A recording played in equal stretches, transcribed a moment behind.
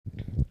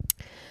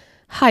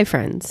Hi,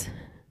 friends.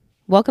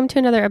 Welcome to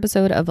another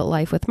episode of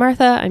Life with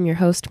Martha. I'm your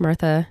host,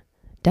 Martha.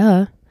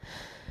 Duh.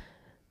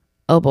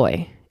 Oh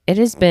boy. It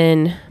has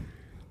been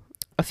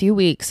a few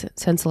weeks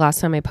since the last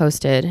time I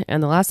posted,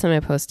 and the last time I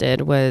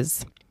posted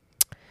was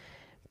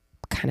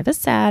kind of a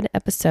sad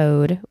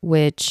episode,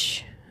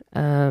 which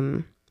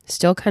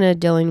still kind of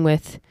dealing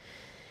with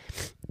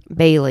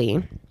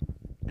Bailey.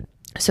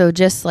 So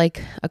just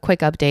like a quick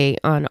update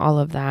on all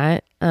of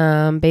that.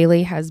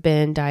 Bailey has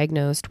been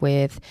diagnosed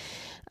with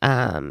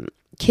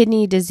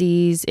kidney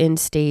disease in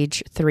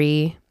stage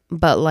 3,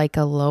 but like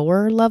a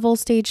lower level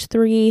stage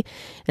 3.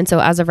 And so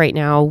as of right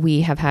now,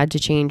 we have had to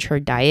change her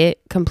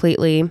diet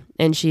completely.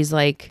 And she's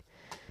like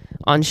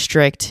on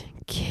strict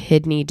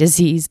kidney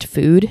diseased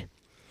food.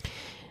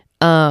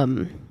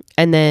 And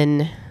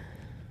then,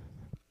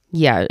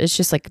 yeah, it's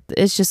just like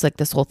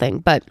this whole thing.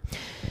 But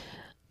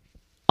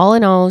all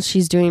in all,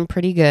 she's doing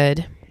pretty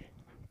good.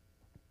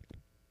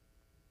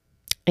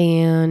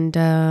 And,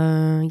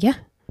 yeah.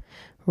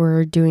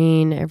 We're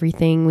doing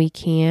everything we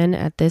can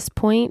at this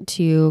point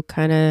to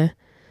kind of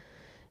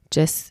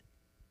just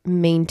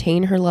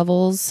maintain her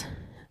levels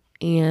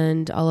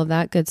and all of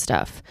that good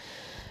stuff.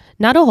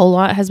 Not a whole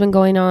lot has been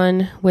going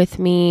on with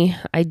me.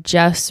 I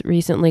just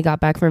recently got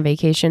back from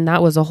vacation.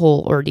 That was a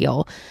whole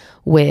ordeal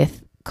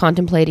with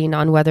contemplating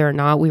on whether or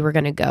not we were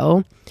going to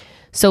go.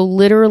 So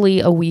literally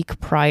a week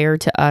prior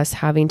to us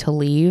having to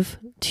leave,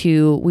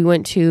 we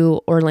went to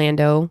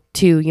Orlando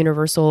to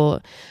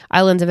Universal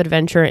Islands of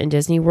Adventure and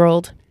Disney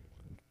World.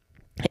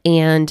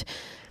 And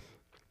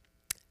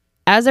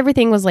as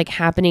everything was like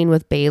happening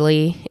with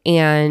Bailey,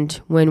 and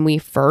when we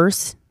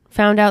first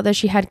found out that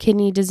she had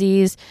kidney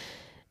disease,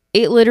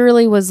 it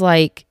literally was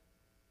like,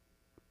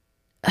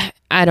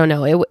 I don't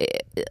know,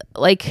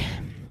 like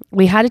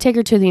we had to take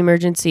her to the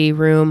emergency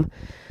room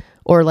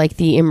or like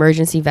the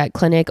emergency vet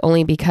clinic,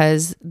 only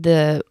because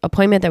the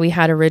appointment that we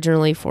had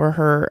originally for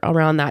her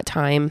around that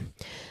time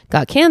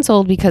got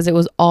canceled because it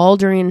was all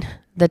during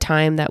the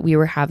time that we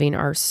were having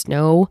our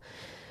snow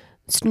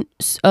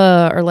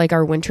or like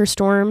our winter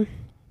storm.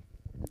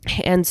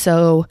 And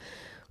so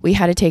we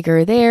had to take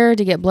her there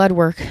to get blood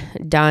work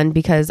done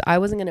because I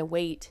wasn't going to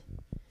wait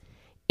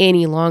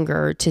any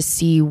longer to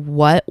see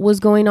what was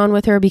going on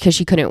with her because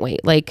she couldn't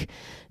wait. Like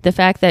the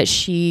fact that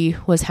she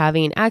was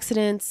having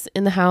accidents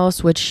in the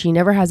house, which she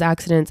never has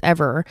accidents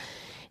ever,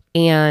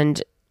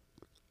 and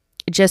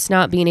just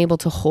not being able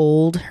to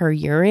hold her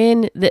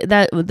urine,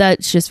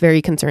 that's just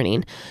very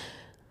concerning,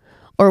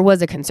 or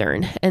was a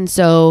concern. And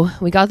so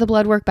we got the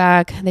blood work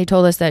back. They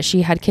told us that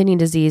she had kidney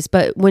disease,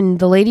 but when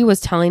the lady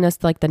was telling us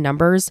like the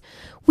numbers,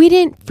 we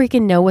didn't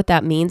freaking know what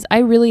that means. I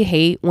really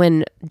hate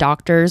when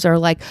doctors are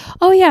like,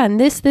 oh yeah,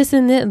 and this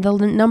and the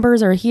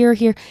numbers are here.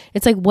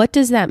 It's like, what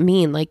does that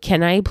mean? Like,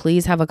 can I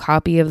please have a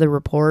copy of the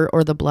report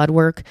or the blood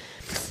work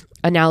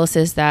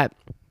analysis that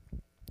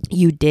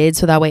you did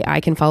so that way I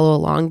can follow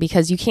along?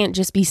 Because you can't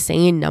just be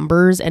saying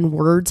numbers and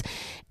words.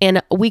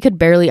 And we could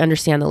barely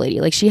understand the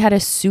lady. Like, she had a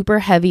super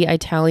heavy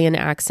Italian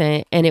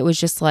accent, and it was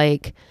just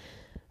like,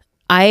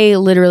 I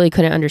literally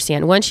couldn't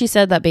understand. Once she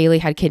said that Bailey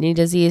had kidney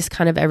disease,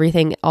 kind of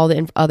everything, all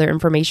the other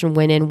information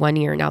went in one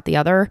ear and out the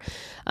other.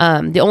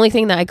 The only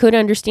thing that I could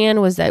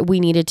understand was that we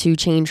needed to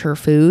change her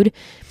food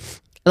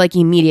like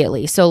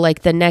immediately. So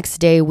like the next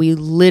day we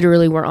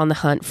literally were on the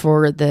hunt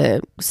for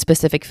the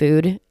specific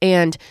food,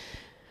 and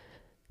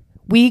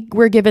we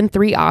were given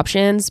 3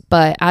 options,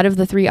 but out of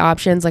the 3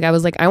 options, like I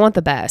was like, I want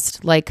the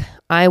best. Like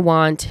I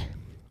want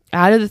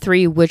out of the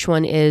 3, which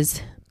one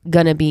is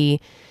gonna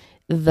be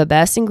the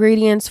best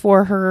ingredients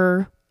for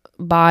her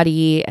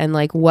body, and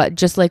like what,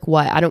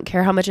 I don't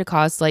care how much it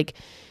costs. Like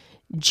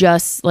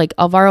just like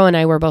Alvaro and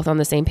I were both on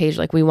the same page.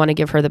 Like we want to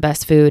give her the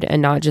best food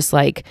and not just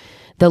like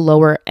the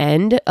lower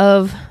end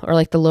of, or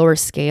like the lower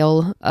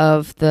scale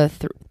of the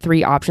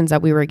 3 options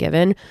that we were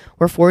given.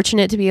 We're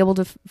fortunate to be able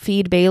to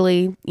feed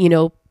Bailey,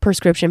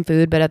 prescription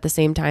food, but at the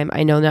same time,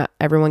 I know not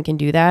everyone can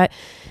do that.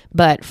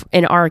 But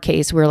in our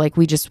case, we're like,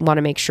 we just want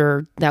to make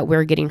sure that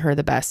we're getting her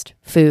the best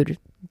food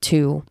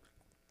to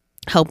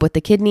help with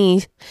the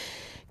kidneys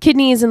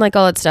and like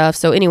all that stuff.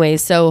 So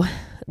anyways, so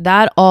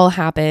that all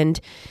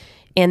happened.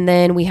 And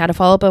then we had a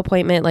follow-up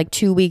appointment like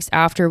 2 weeks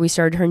after we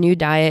started her new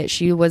diet.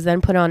 She was then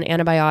put on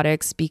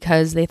antibiotics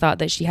because they thought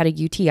that she had a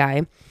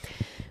UTI,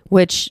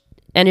 which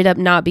ended up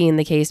not being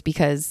the case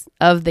because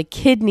of the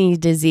kidney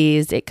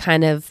disease. It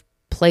kind of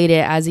played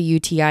it as a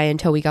UTI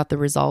until we got the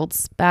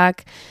results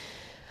back.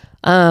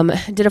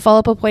 Did a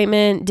follow-up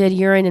appointment, did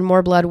urine and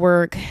more blood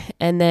work.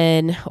 And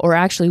then, or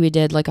actually we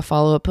did like a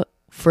follow-up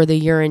for the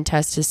urine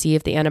test to see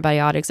if the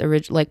antibiotics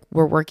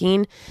were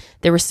working.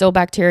 There was still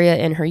bacteria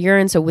in her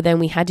urine. So then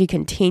we had to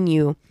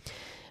continue,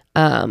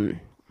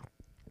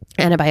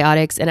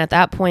 antibiotics. And at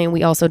that point,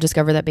 we also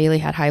discovered that Bailey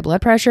had high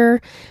blood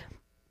pressure.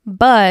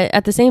 But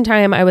at the same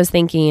time, I was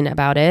thinking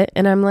about it,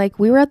 and I'm like,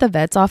 we were at the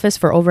vet's office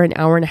for over an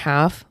hour and a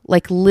half,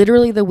 like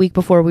literally the week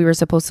before we were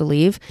supposed to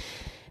leave.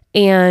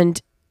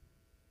 And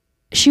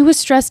she was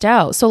stressed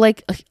out. So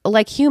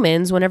like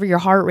humans, whenever your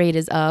heart rate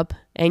is up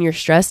and you're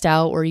stressed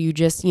out, or you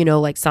just,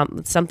 like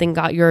something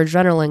got your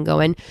adrenaline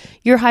going,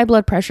 your high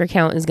blood pressure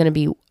count is going to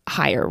be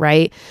higher,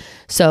 right?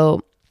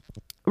 So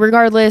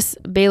regardless,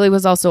 Bailey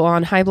was also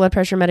on high blood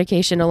pressure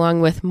medication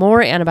along with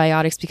more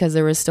antibiotics because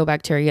there was still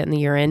bacteria in the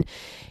urine.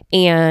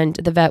 And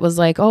the vet was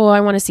like, oh,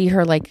 I want to see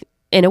her like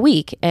in a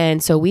week.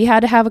 And so we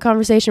had to have a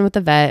conversation with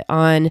the vet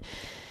on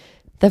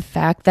the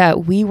fact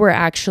that we were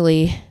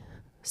actually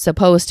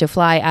supposed to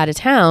fly out of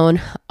town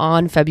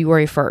on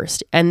February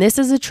 1st. And this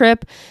is a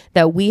trip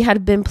that we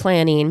had been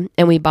planning,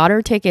 and we bought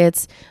our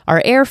tickets,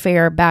 our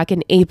airfare back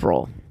in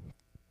April.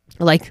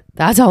 Like,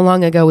 that's how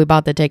long ago we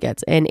bought the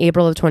tickets, in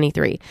April of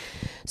 23.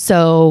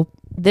 So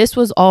this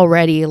was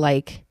already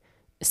like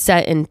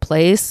set in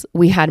place.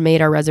 We had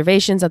made our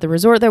reservations at the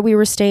resort that we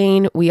were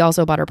staying. We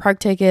also bought our park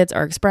tickets,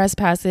 our express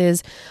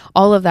passes,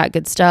 all of that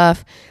good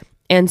stuff.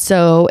 And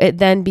so it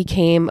then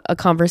became a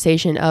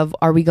conversation of,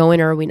 are we going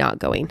or are we not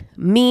going?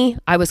 Me,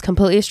 I was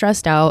completely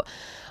stressed out.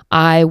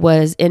 I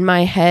was in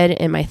my head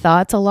and my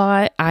thoughts a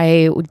lot.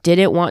 I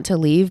didn't want to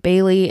leave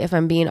Bailey, if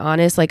I'm being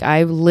honest. Like,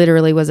 I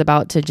literally was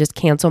about to just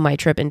cancel my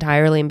trip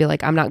entirely and be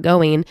like, I'm not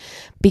going,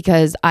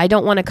 because I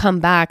don't want to come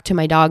back to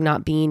my dog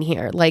not being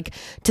here. Like,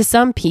 to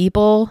some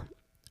people,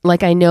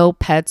 like, I know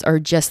pets are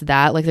just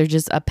that, like they're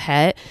just a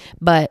pet,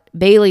 but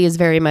Bailey is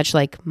very much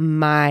like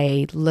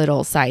my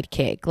little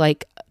sidekick.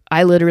 Like,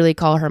 I literally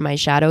call her my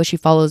shadow. She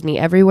follows me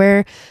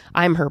everywhere.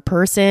 I'm her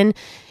person.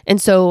 And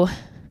so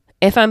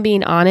if I'm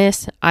being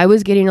honest, I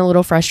was getting a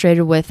little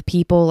frustrated with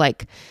people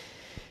like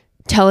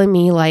telling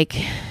me like,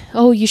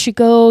 oh, you should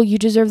go, you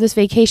deserve this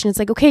vacation. It's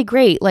like, okay,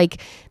 great. Like,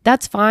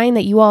 that's fine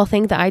that you all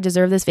think that I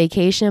deserve this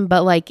vacation.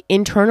 But like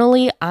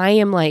internally,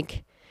 I'm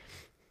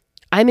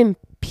in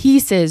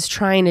pieces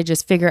trying to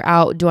just figure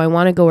out, do I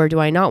want to go or do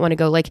I not want to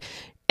go? Like,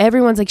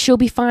 everyone's like, she'll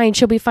be fine.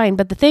 She'll be fine.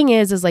 But the thing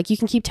is like, you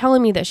can keep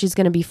telling me that she's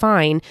going to be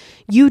fine.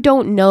 You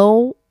don't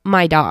know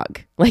my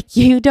dog. Like,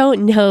 you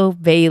don't know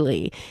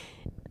Bailey.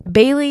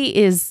 Bailey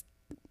is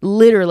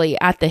literally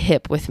at the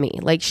hip with me.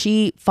 Like,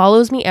 she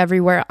follows me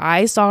everywhere.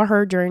 I saw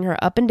her during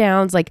her up and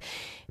downs. Like,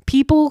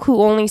 people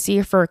who only see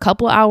her for a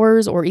couple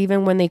hours, or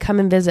even when they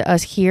come and visit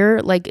us here,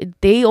 like,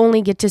 they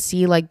only get to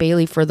see like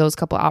Bailey for those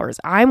couple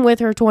hours. I'm with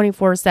her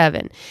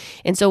 24/7.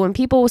 And so when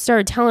people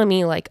started telling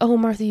me like, oh,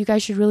 Martha, you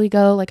guys should really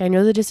go. Like, I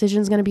know the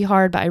decision's going to be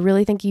hard, but I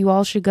really think you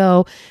all should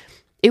go.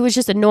 It was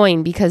just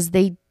annoying because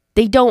they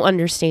don't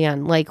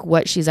understand like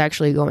what she's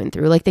actually going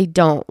through. Like, they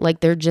don't,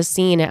 like, they're just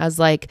seeing it as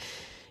like,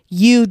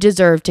 you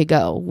deserve to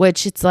go,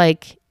 which it's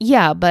like,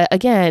 yeah, but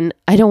again,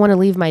 I don't want to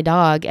leave my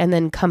dog and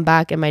then come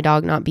back and my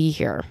dog not be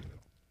here.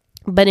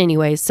 But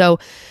anyway, so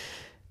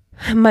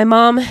my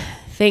mom,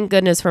 thank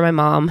goodness for my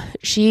mom,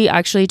 she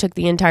actually took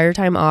the entire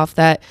time off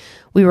that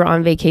we were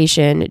on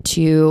vacation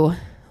to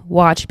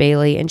watch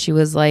Bailey. And she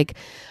was like,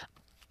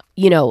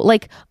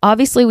 like,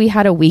 obviously we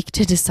had a week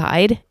to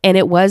decide, and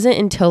it wasn't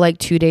until like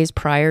 2 days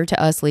prior to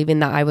us leaving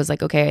that I was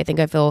like, okay, I think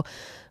I feel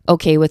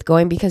okay with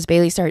going, because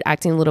Bailey started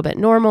acting a little bit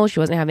normal.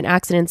 She wasn't having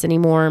accidents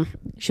anymore.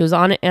 She was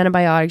on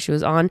antibiotics. She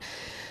was on,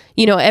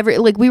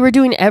 we were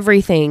doing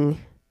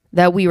everything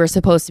that we were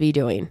supposed to be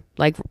doing.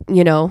 Like,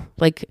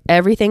 like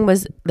everything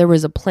there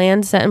was a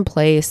plan set in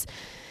place.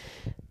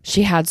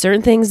 She had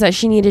certain things that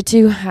she needed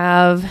to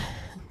have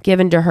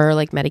given to her,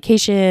 like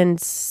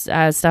medications,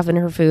 stuff in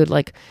her food,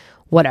 like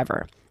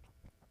whatever.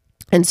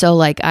 And so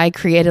like I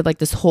created like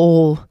this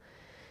whole,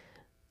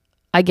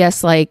 I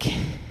guess, like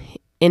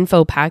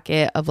info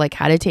packet of like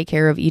how to take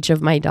care of each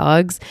of my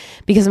dogs,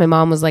 because my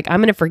mom was like,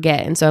 I'm going to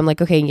forget. And so I'm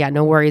like, okay, yeah,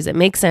 no worries. It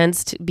makes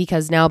sense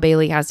because now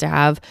Bailey has to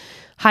have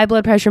high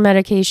blood pressure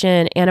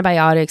medication,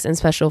 antibiotics, and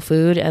special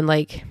food, and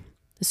like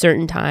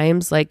certain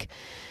times. Like,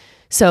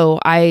 so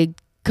I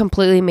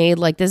completely made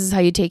like, this is how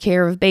you take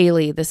care of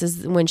Bailey. This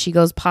is when she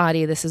goes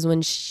potty. This is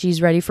when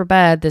she's ready for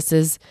bed. This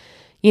is,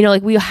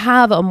 like we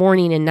have a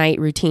morning and night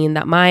routine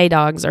that my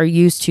dogs are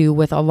used to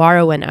with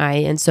Alvaro and I.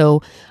 And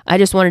so I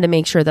just wanted to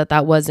make sure that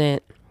that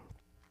wasn't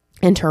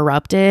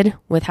interrupted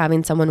with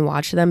having someone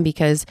watch them,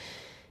 because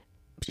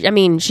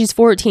she's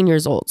 14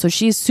 years old, so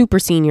she's super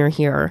senior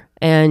here,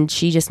 and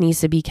she just needs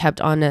to be kept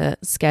on a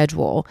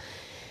schedule.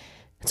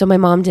 So my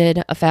mom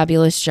did a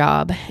fabulous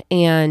job.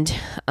 And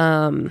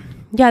the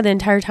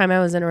entire time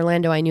I was in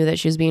Orlando, I knew that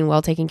she was being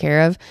well taken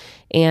care of,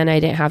 and I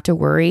didn't have to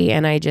worry,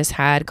 and I just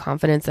had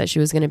confidence that she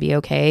was going to be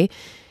okay.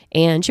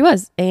 And she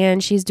was,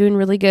 and she's doing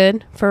really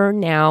good for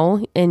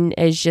now. And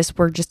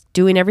we're just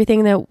doing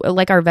everything that,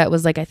 like, our vet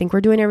was like, I think we're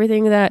doing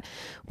everything that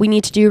we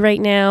need to do right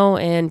now.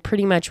 And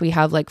pretty much we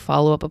have like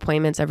follow-up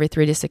appointments every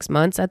 3 to 6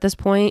 months at this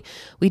point.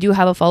 We do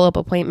have a follow-up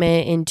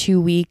appointment in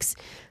 2 weeks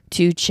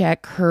to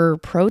check her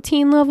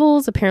protein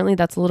levels. Apparently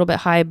that's a little bit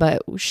high,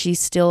 but she's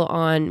still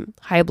on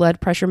high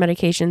blood pressure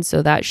medication,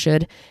 so that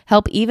should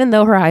help. Even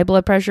though her high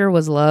blood pressure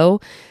was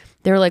low,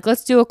 they were like,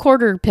 let's do a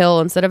quarter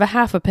pill instead of a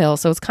half a pill.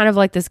 So it's kind of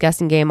like this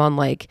guessing game on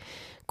like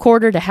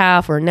quarter to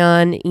half or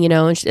none,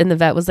 and the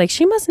vet was like,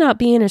 she must not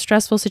be in a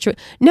stressful situation.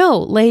 No,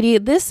 lady,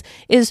 this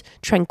is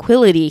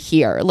tranquility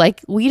here.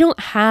 Like, we don't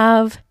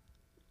have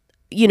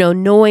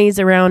noise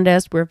around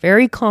us. We're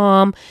very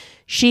calm.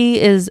 She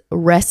is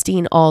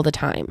resting all the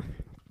time,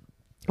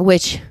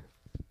 which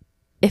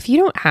if you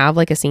don't have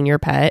like a senior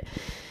pet,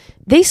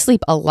 they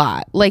sleep a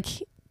lot. Like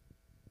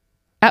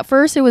at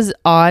first it was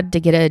odd to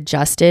get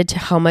adjusted to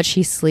how much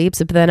she sleeps.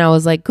 But then I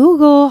was like,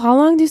 Google, how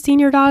long do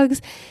senior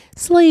dogs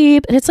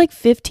sleep? And it's like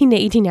 15 to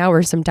 18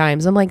 hours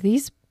sometimes. I'm like,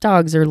 these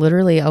dogs are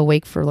literally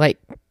awake for like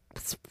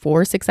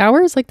 4 or 6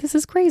 hours. Like this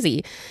is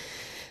crazy.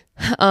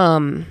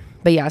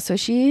 But yeah, so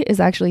she is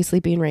actually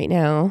sleeping right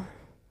now.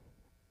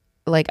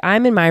 Like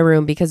I'm in my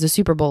room because the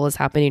Super Bowl is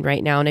happening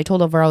right now. And I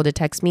told Alvaro to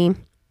text me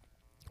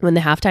when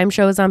the halftime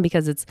show is on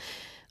because it's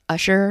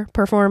Usher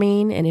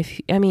performing.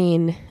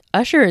 And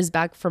Usher is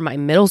back from my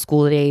middle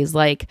school days.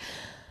 Like,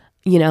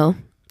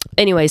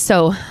 anyway,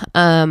 so,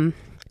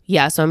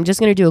 yeah, so I'm just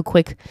going to do a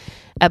quick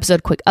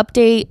quick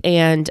update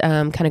and,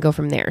 kind of go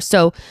from there.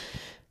 So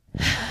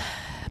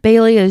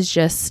Bailey is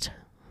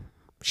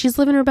she's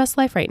living her best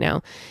life right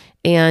now.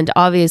 And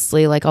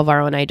obviously like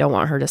Alvaro and I don't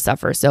want her to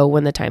suffer. So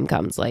when the time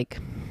comes, like,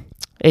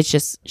 it's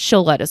just,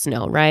 she'll let us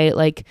know, right?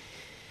 Like,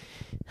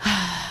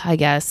 I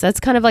guess that's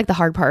kind of like the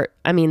hard part.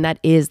 I mean, that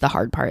is the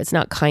hard part. It's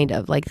not kind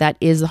of like that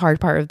is the hard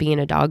part of being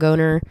a dog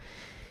owner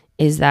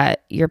is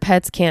that your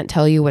pets can't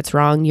tell you what's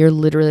wrong. You're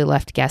literally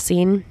left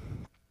guessing.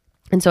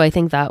 And so I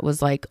think that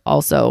was like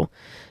also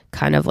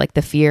kind of like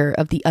the fear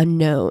of the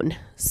unknown.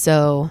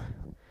 So,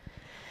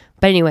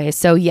 but anyway,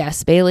 so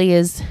yes, Bailey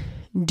is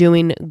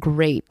doing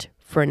great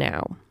for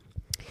now.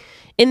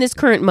 In this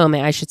current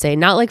moment, I should say,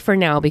 not like for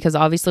now, because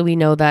obviously we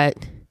know that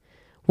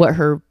what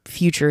her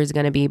future is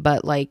going to be,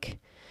 but like,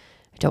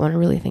 I don't want to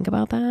really think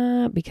about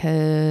that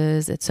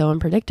because it's so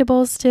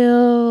unpredictable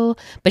still,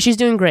 but she's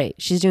doing great.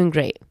 She's doing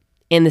great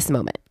in this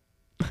moment.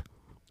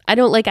 I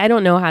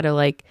don't know how to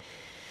like,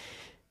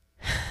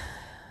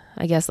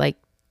 I guess like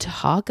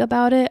talk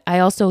about it. I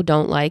also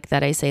don't like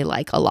that I say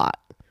like a lot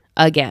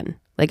again,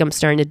 like I'm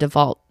starting to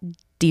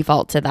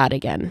default to that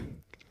again.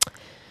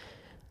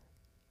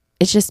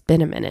 It's just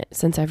been a minute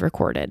since I've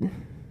recorded.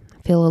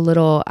 I feel a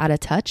little out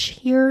of touch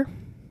here,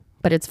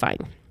 but it's fine.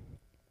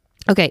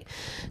 Okay.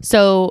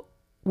 So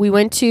we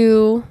went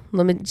to,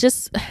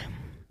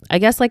 I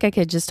guess like I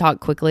could just talk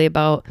quickly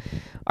about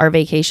our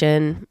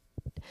vacation.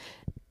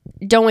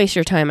 Don't waste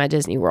your time at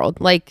Disney World.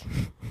 Like,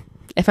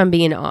 if I'm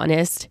being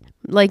honest,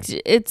 like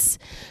it's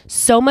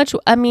so much.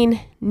 I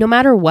mean, no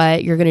matter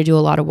what, you're going to do a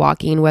lot of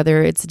walking,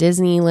 whether it's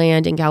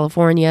Disneyland in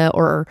California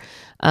or,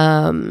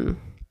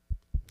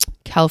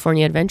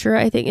 California Adventure,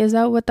 I think. Is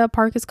that what that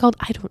park is called?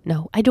 I don't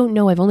know.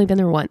 I've only been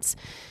there once.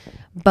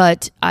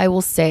 But I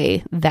will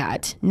say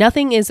that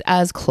nothing is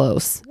as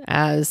close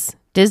as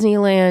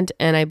Disneyland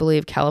and I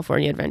believe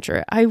California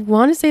Adventure. I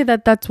want to say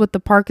that that's what the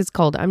park is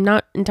called. I'm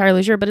not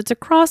entirely sure, but it's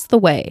across the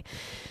way.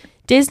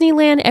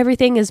 Disneyland,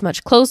 everything is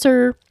much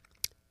closer.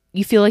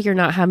 You feel like you're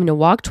not having to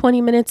walk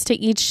 20 minutes to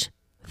each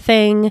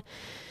thing.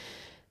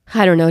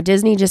 I don't know.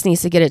 Disney just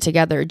needs to get it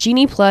together.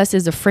 Genie Plus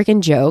is a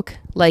freaking joke.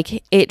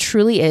 Like, it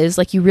truly is.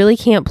 Like, you really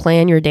can't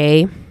plan your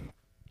day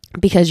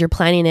because you're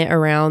planning it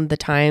around the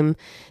time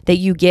that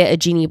you get a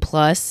Genie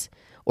Plus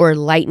or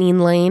Lightning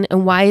Lane.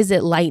 And why is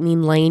it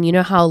Lightning Lane? You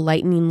know how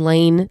Lightning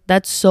Lane,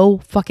 that's so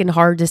fucking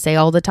hard to say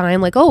all the time.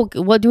 Like, oh,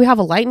 what, do we have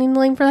a Lightning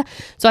Lane for that?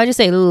 So I just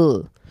say,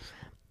 ugh.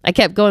 I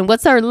kept going,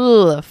 what's our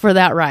ugh for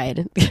that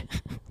ride?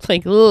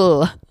 Like,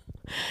 ugh.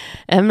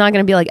 I'm not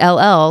going to be like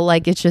LL,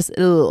 like it's just,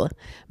 ugh.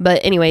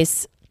 But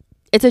anyways,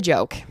 it's a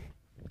joke.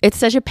 It's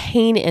such a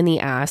pain in the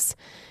ass.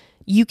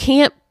 You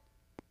can't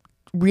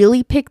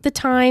really pick the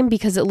time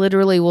because it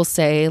literally will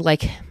say,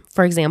 like,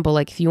 for example,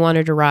 like if you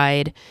wanted to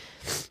ride,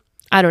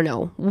 I don't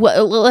know,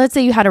 let's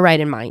say you had a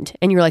ride in mind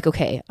and you're like,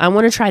 okay, I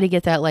want to try to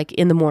get that like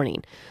in the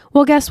morning.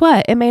 Well, guess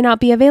what? It may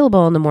not be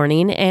available in the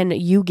morning and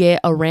you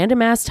get a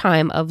random ass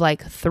time of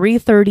like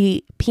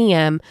 3:30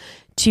 p.m.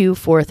 to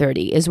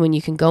 4:30 is when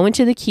you can go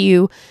into the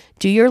queue,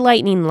 do your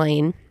Lightning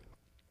Lane,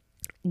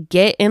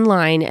 get in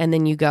line, and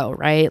then you go,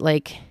 right?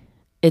 Like,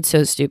 it's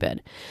so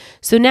stupid.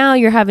 So now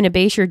you're having to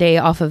base your day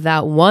off of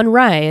that one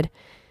ride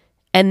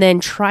and then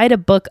try to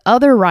book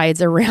other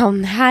rides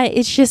around that.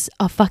 It's just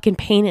a fucking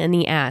pain in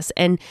the ass.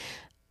 And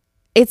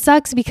it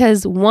sucks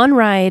because one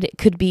ride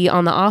could be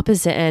on the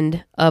opposite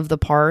end of the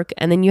park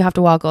and then you have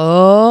to walk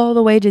all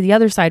the way to the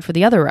other side for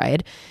the other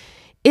ride.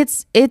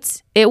 It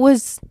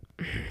was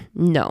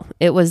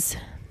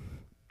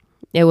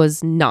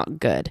not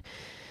good.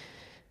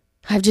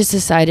 I've just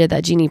decided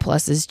that Genie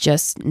Plus is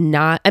just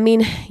not, I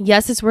mean,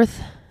 yes, it's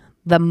worth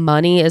the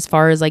money as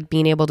far as like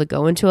being able to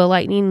go into a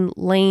Lightning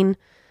line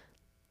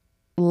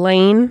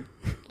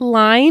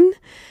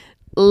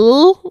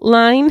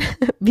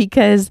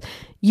because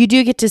you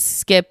do get to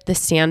skip the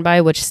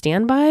standby, which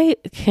standby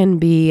can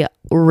be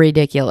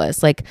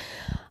ridiculous. Like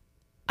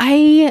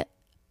I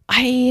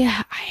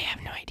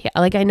have no idea.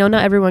 Like, I know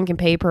not everyone can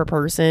pay per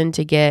person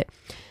to get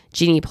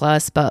Genie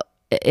Plus, but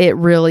it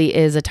really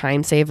is a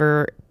time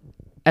saver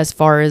as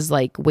far as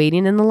like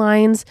waiting in the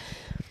lines.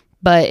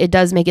 But it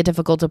does make it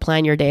difficult to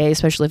plan your day,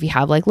 especially if you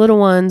have like little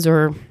ones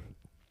or,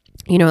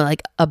 you know,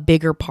 like a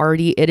bigger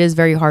party. It is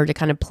very hard to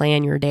kind of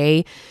plan your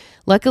day.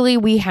 Luckily,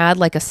 we had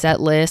like a set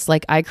list.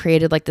 Like I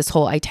created like this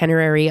whole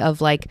itinerary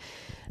of like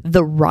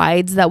the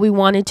rides that we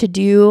wanted to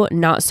do,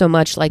 not so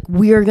much like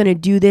we are going to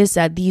do this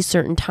at these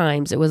certain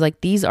times. It was like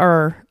these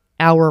are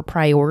our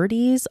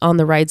priorities on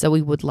the rides that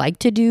we would like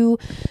to do,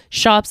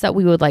 shops that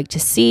we would like to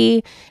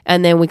see,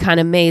 and then we kind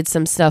of made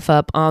some stuff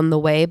up on the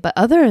way. But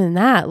other than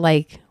that,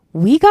 like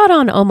we got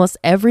on almost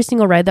every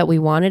single ride that we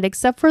wanted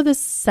except for the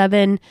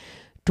 7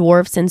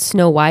 Dwarfs and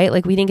Snow White.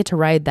 Like we didn't get to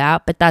ride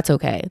that, but that's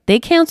okay. They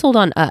canceled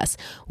on us.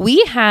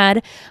 We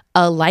had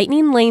a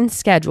lightning lane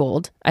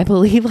scheduled, I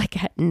believe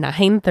like at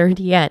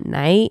 9:30 at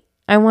night,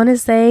 I want to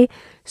say.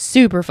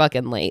 Super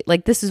fucking late.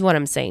 Like this is what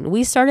I'm saying.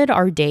 We started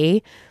our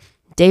day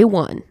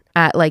 1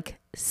 at like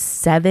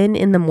 7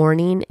 in the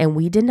morning, and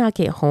we did not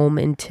get home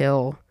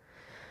until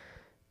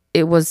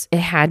it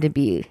had to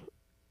be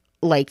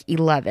like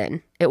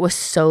 11. It was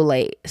so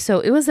late. So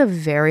it was a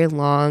very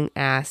long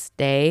ass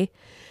day.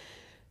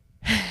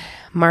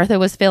 Martha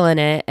was feeling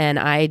it, and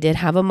I did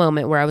have a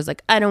moment where I was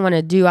like, I don't want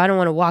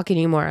to walk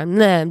anymore.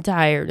 I'm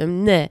tired.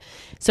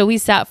 So we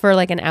sat for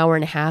like an hour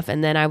and a half,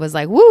 and then I was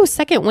like, woo,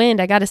 second wind.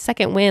 I got a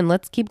second wind.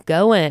 Let's keep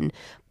going.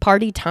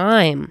 Party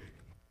time.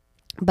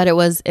 But it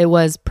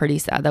was pretty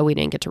sad that we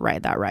didn't get to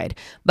ride that ride.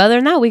 But other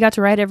than that, we got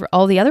to ride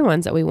all the other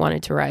ones that we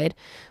wanted to ride,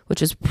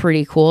 which is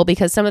pretty cool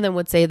because some of them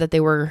would say that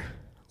they were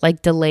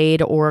like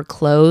delayed or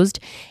closed.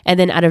 And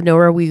then out of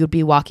nowhere, we would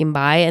be walking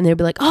by and they'd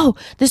be like, oh,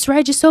 this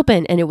ride just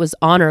opened. And it was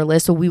on our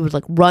list. So we would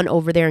like run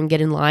over there and get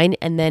in line.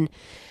 And then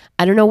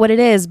I don't know what it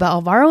is, but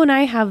Alvaro and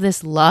I have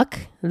this luck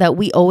that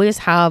we always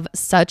have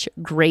such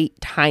great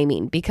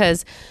timing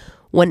because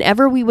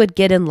whenever we would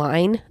get in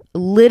line,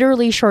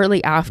 literally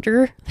shortly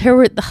after, there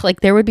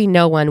would be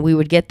no one. We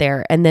would get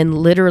there, and then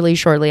literally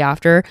shortly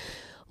after,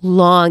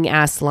 long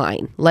ass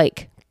line,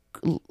 like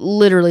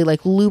literally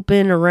like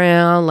looping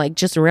around, like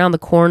just around the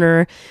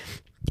corner.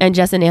 And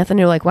Jess and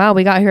Anthony were like, wow,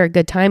 we got here at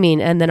good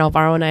timing. And then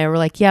Alvaro and I were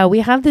like, yeah,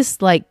 we have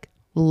this like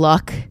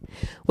luck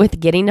with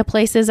getting to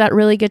places at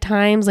really good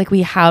times. Like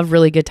we have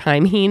really good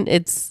timing.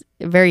 It's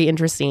very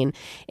interesting.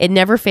 It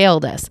never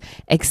failed us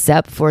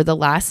except for the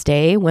last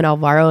day when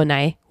Alvaro and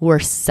I were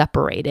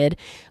separated.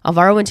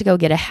 Alvaro went to go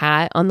get a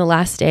hat on the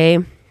last day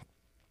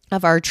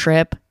of our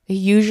trip. He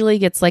usually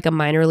gets like a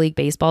minor league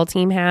baseball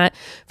team hat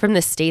from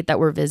the state that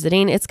we're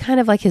visiting. It's kind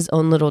of like his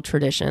own little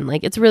tradition.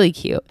 Like it's really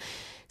cute.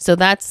 So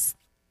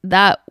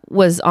that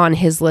was on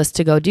his list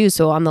to go do.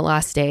 So on the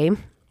last day,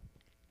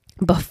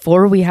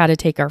 before we had to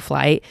take our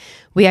flight,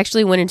 we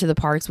actually went into the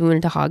parks. We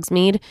went into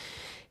Hogsmeade.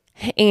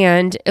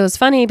 And it was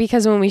funny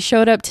because when we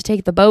showed up to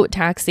take the boat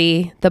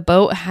taxi, the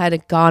boat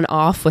had gone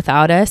off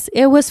without us.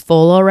 It was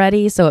full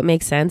already, so it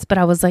makes sense. But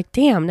I was like,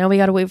 damn, now we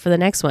got to wait for the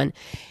next one.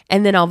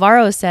 And then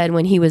Alvaro said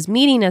when he was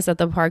meeting us at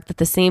the park that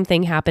the same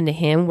thing happened to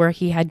him where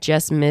he had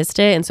just missed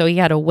it. And so he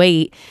had to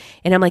wait.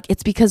 And I'm like,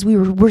 it's because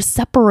we're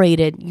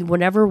separated.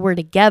 Whenever we're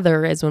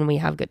together is when we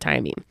have good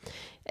timing.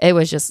 It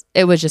was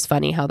just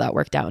funny how that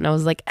worked out. And I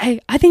was like, I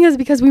think it was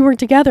because we weren't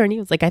together. And he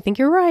was like, I think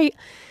you're right.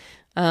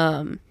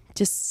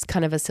 Just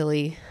kind of a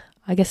silly,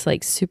 I guess,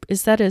 like,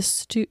 is that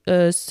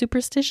a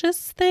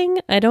superstitious thing?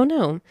 I don't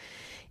know.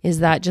 Is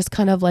that just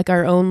kind of like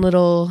our own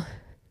little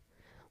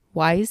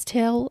wise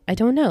tale? I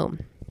don't know.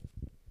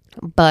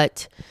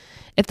 But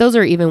if those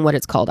are even what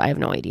it's called, I have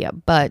no idea.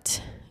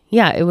 But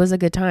yeah, it was a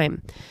good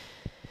time.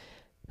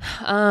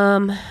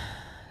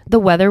 The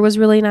weather was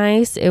really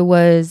nice. It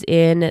was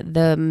in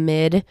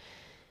the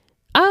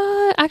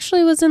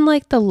actually it was in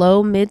like the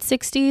low mid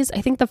 60s.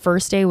 I think the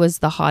first day was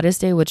the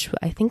hottest day, which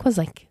I think was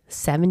like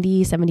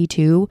 70,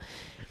 72.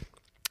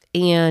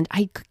 And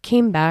I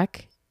came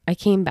back,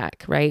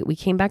 right? We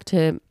came back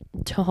to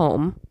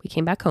home. We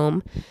came back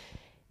home.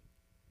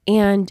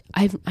 And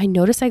I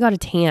noticed I got a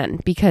tan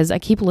because I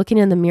keep looking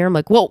in the mirror. I'm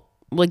like, whoa,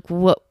 like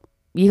what?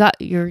 You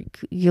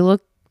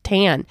look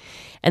tan.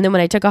 And then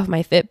when I took off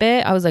my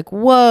Fitbit, I was like,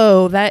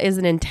 whoa, that is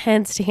an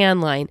intense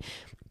tan line.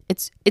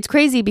 It's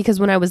crazy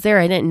because when I was there,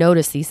 I didn't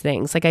notice these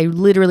things. Like I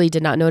literally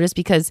did not notice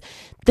because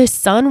the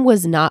sun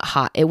was not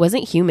hot. It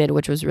wasn't humid,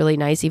 which was really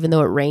nice, even though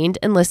it rained.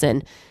 And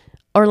listen,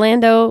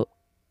 Orlando,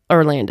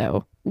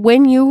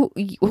 when you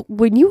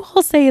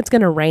all say it's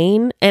going to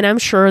rain, and I'm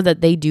sure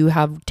that they do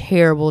have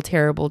terrible,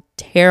 terrible,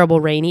 terrible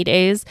rainy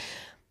days.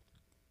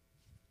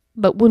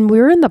 But when we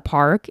were in the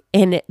park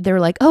and they're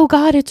like, oh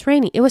God, it's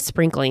raining. It was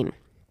sprinkling.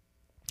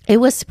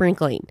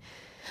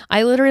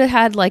 I literally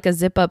had like a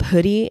zip up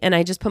hoodie and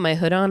I just put my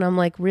hood on. I'm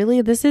like,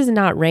 really? This is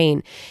not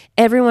rain.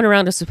 Everyone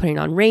around us was putting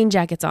on rain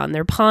jackets on,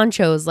 their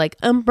ponchos, like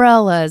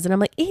umbrellas. And I'm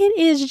like, it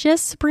is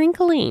just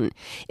sprinkling.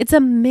 It's a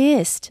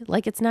mist.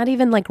 Like it's not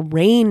even like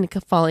rain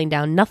falling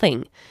down,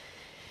 nothing.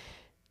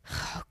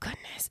 Oh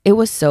goodness. It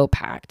was so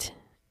packed.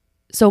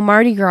 So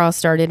Mardi Gras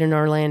started in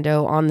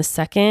Orlando on the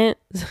 2nd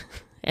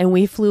and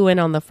we flew in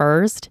on the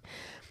 1st.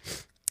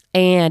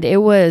 And it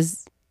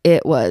was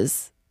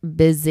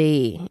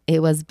busy.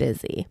 It was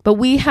busy. But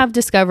we have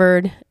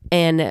discovered,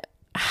 and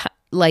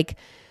like,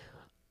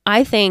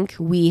 I think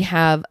we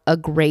have a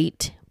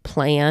great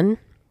plan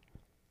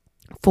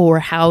for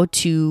how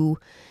to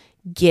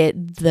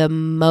get the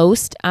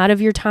most out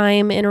of your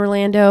time in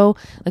Orlando.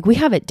 Like, we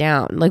have it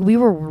down. Like, we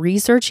were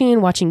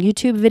researching, watching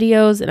YouTube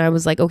videos, and I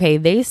was like, okay,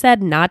 they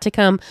said not to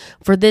come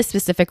for this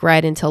specific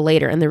ride until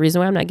later. And the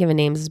reason why I'm not giving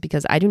names is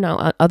because I do not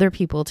want other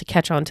people to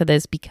catch on to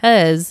this,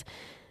 because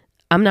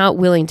I'm not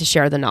willing to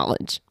share the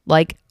knowledge.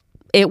 Like,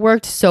 it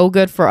worked so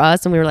good for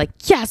us, and we were like,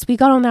 yes, we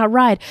got on that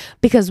ride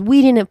because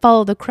we didn't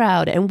follow the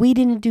crowd, and we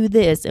didn't do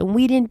this, and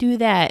we didn't do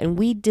that, and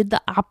we did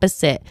the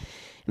opposite.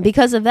 And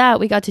because of that,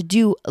 we got to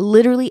do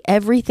literally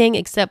everything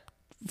except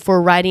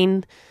for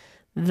riding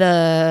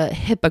the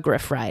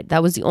hippogriff ride.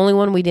 That was the only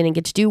one we didn't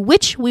get to do,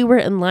 which we were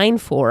in line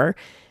for.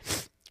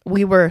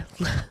 We were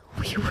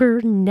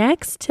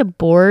next to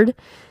board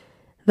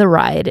the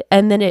ride,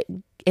 and then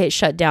it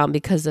shut down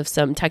because of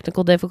some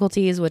technical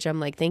difficulties, which I'm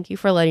like, thank you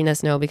for letting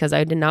us know, because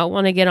I did not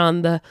want to get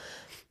on the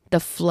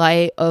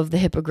flight of the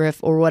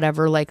hippogriff or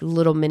whatever, like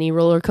little mini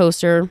roller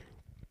coaster,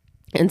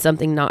 and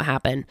something not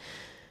happen.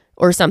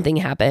 Or something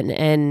happened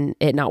and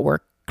it not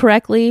work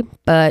correctly.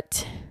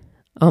 But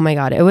oh my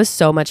God, it was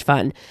so much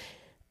fun.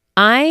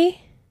 I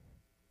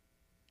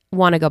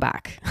want to go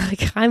back.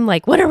 Like, I'm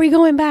like, when are we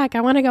going back?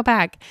 I want to go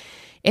back.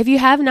 If you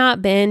have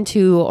not been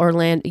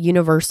to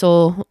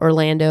Universal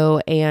Orlando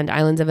and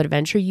Islands of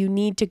Adventure, you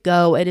need to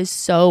go. It is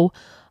so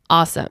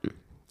awesome.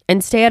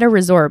 And stay at a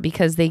resort,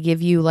 because they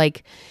give you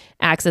like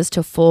access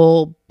to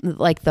full,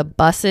 like the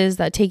buses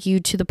that take you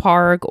to the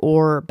park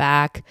or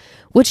back,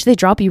 which they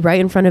drop you right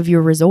in front of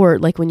your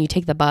resort. Like, when you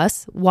take the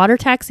bus, water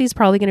taxi is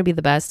probably going to be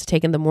the best to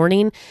take in the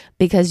morning,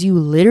 because you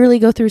literally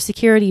go through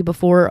security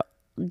before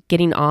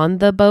getting on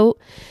the boat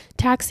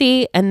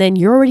taxi, and then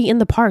you're already in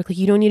the park. Like,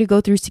 you don't need to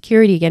go through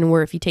security again,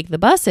 where if you take the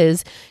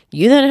buses,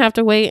 you then have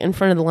to wait in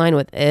front of the line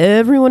with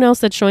everyone else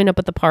that's showing up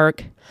at the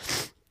park.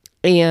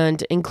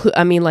 And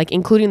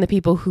including the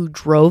people who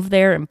drove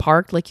there and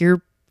parked, like,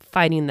 you're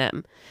fighting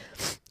them.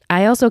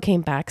 I also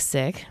came back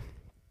sick.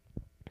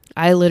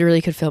 I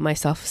literally could feel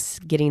myself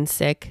getting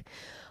sick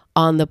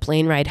on the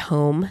plane ride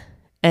home.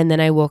 And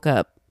then I woke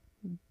up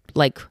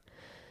like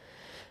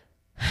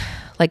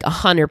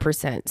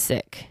 100%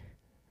 sick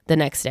the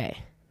next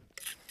day.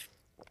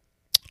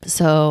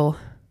 So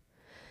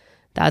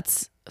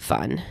that's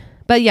fun.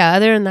 But yeah,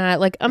 other than that,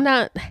 like, I'm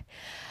not...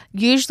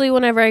 Usually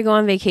whenever I go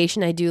on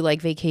vacation, I do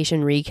like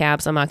vacation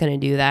recaps. I'm not going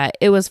to do that.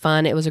 It was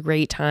fun. It was a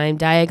great time.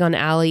 Diagon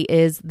Alley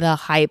is the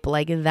hype.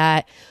 Like,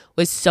 that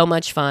was so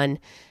much fun.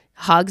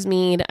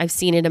 Hogsmeade, I've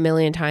seen it a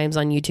million times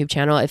on YouTube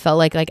channel. It felt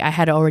like I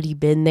had already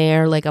been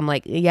there. Like, I'm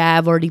like, yeah,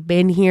 I've already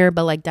been here.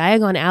 But like,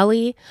 Diagon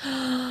Alley,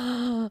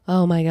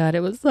 oh my God, it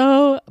was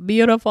so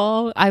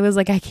beautiful. I was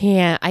like, I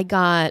can't. I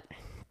got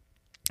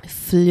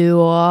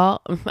Fleur,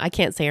 I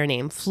can't say her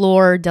name,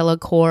 Fleur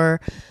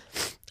Delacour,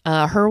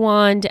 her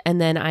wand,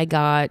 and then I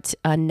got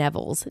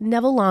Neville's.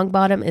 Neville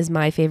Longbottom is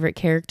my favorite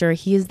character.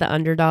 He is the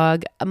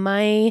underdog.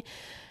 I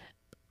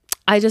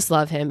just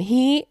love him.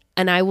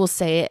 And I will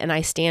say it, and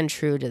I stand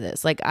true to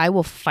this. Like, I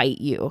will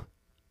fight you.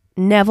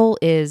 Neville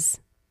is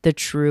the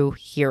true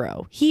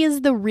hero. He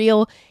is the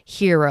real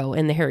hero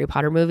in the Harry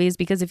Potter movies,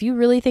 because if you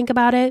really think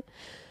about it,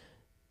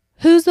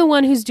 who's the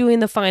one who's doing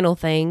the final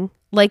thing?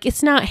 Like,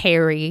 it's not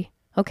Harry.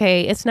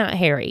 Okay, it's not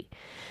Harry.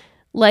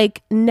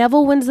 Like,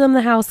 Neville wins them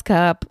the house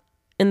cup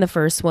in the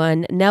first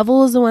one.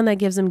 Neville is the one that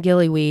gives him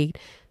Gillyweed.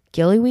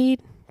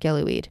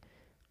 Gillyweed.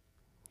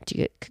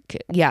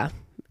 Yeah.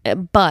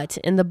 But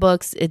in the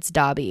books, it's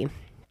Dobby.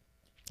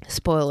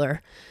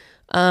 Spoiler.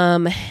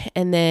 And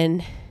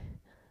then,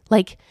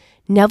 like,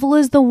 Neville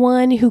is the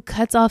one who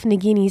cuts off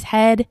Nagini's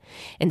head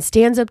and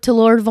stands up to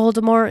Lord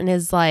Voldemort and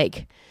is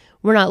like,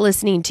 we're not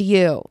listening to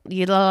you.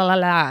 La, la,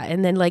 la.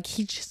 And then, like,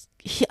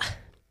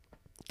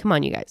 come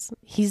on, you guys.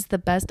 He's the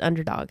best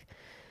underdog.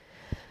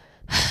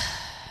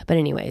 But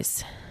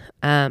anyways,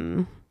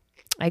 I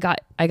got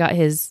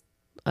his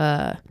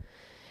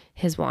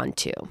wand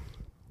too.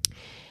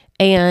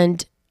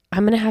 And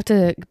I'm going to have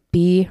to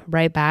be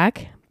right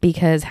back,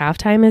 because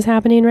halftime is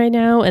happening right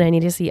now and I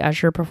need to see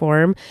Usher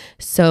perform.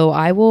 So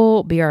I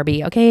will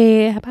BRB.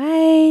 Okay,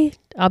 bye.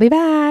 I'll be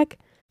back.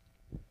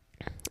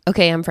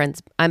 Okay, I'm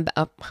friends.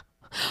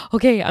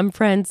 Okay, I'm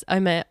friends.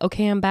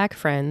 I'm back,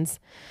 friends.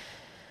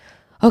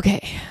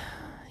 Okay.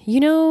 You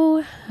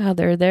know how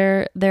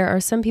there are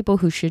some people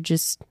who should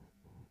just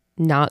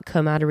not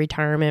come out of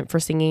retirement for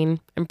singing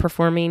and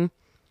performing.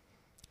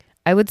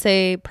 I would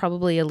say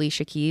probably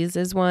Alicia Keys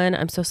is one.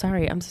 I'm so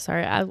sorry.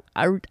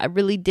 I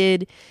really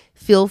did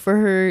feel for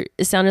her.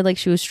 It sounded like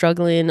she was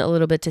struggling a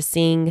little bit to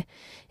sing.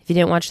 If you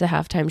didn't watch the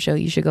halftime show,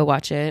 you should go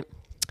watch it.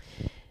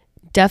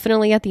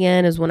 Definitely at the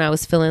end is when I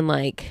was feeling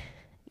like,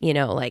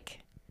 like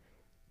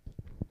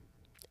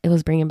it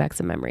was bringing back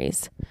some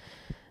memories.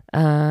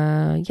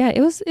 Yeah,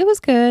 it was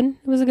good.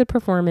 It was a good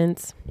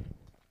performance.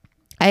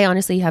 I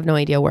honestly have no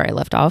idea where I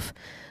left off.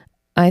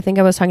 I think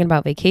I was talking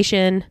about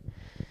vacation.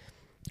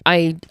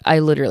 I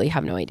literally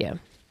have no idea.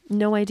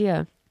 No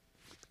idea.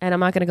 And I'm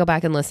not going to go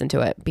back and listen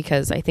to it,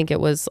 because I think it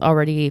was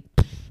already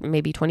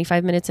maybe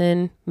 25 minutes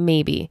in,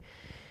 maybe.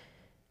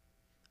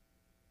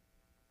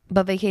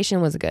 But vacation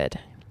was good.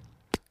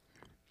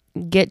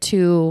 Get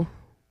to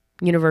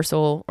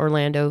Universal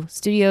Orlando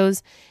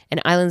Studios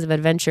and Islands of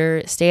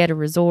Adventure, stay at a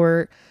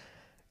resort,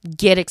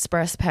 get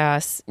Express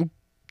Pass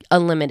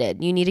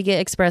Unlimited. You need to get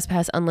Express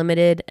Pass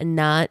Unlimited,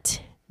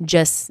 not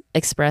just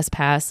Express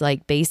Pass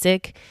like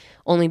basic,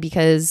 only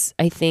because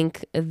I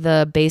think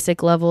the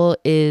basic level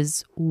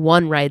is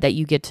one ride that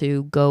you get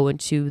to go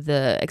into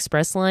the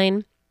express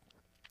line,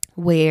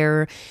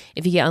 where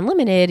if you get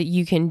unlimited,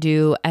 you can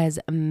do as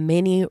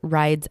many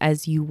rides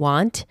as you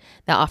want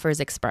that offers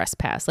Express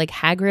Pass. Like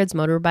Hagrid's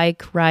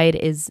motorbike ride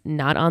is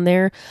not on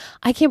there.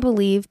 I can't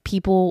believe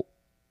people,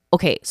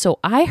 okay, so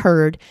I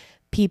heard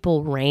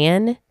people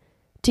ran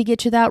to get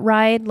to that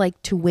ride,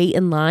 like to wait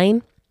in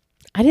line.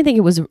 I didn't think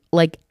it was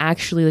like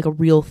actually like a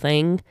real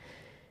thing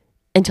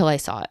until I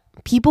saw it.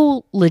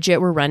 People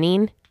legit were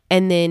running,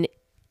 and then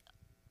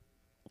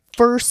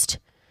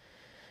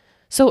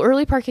so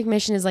early park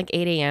admission is like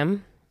 8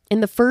 a.m. In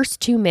the first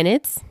 2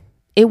 minutes,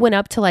 it went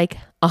up to like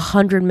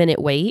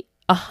 100-minute wait.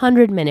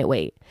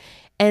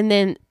 And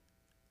then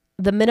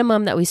the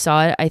minimum that we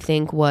saw it, I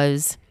think,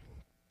 was,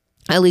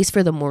 at least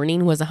for the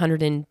morning, was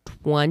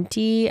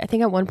 120. I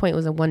think at one point it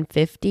was a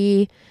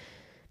 150.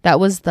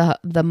 That was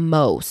the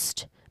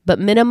most. But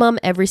minimum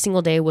every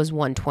single day was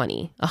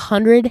 120.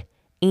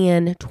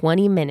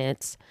 120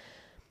 minutes.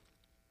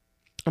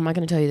 I'm not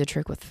going to tell you the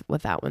trick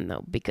with that one,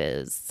 though,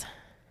 because...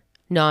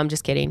 No, I'm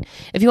just kidding.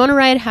 If you want to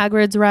ride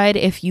Hagrid's ride,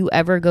 if you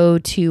ever go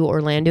to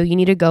Orlando, you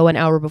need to go an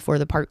hour before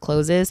the park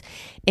closes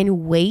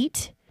and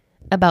wait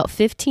about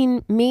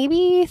 15,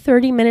 maybe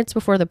 30 minutes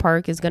before the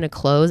park is going to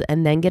close,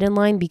 and then get in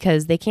line,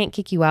 because they can't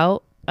kick you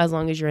out as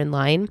long as you're in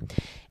line.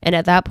 And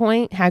at that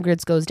point,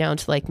 Hagrid's goes down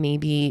to like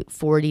maybe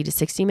 40 to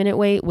 60 minute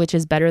wait, which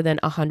is better than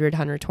 100,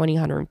 120,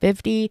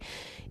 150.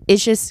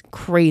 It's just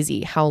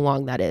crazy how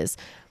long that is.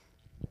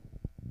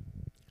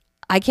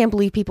 I can't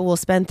believe people will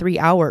spend 3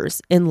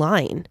 hours in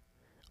line.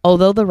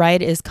 Although the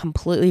ride is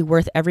completely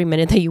worth every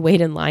minute that you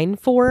wait in line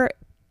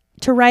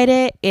to ride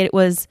it, it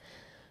was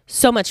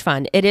so much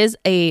fun. It is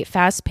a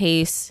fast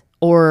pace,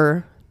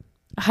 or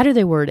how do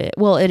they word it?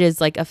 Well, it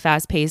is like a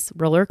fast paced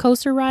roller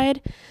coaster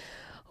ride.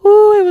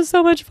 Ooh, it was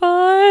so much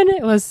fun.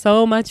 It was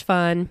so much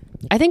fun.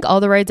 I think all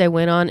the rides I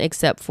went on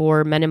except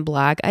for Men in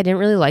Black, I didn't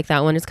really like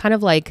that one. It's kind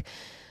of like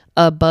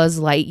a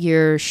Buzz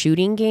Lightyear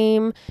shooting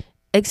game,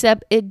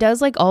 except it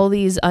does like all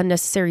these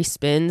unnecessary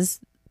spins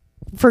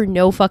for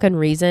no fucking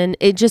reason.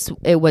 It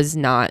was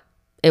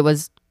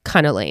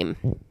kind of lame.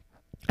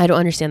 I don't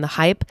understand the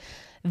hype.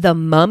 The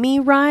Mummy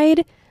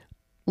ride,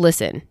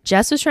 listen,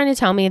 Jess was trying to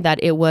tell me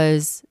that it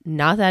was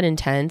not that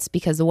intense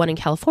because the one in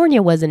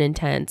California wasn't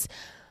intense.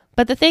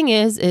 But the thing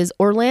is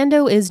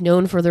Orlando is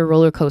known for their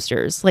roller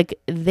coasters. Like,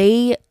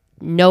 they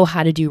know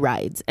how to do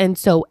rides. And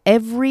so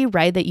every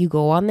ride that you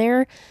go on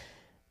there,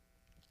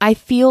 I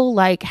feel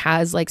like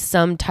has like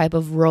some type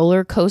of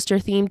roller coaster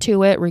theme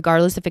to it,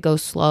 regardless if it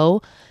goes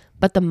slow.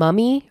 But the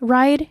Mummy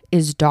ride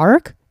is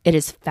dark, it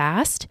is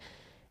fast,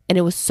 and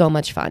it was so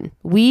much fun.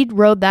 We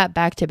rode that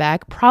back to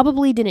back.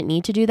 Probably didn't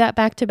need to do that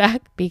back to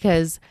back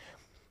because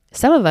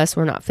some of us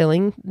were not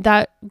feeling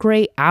that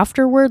great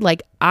afterward.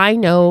 Like, I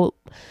know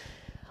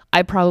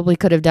I probably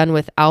could have done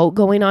without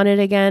going on it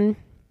again,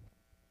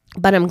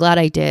 but I'm glad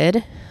I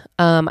did.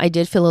 I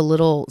did feel a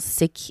little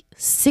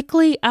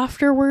sickly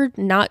afterward,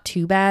 not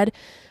too bad,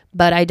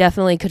 but I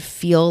definitely could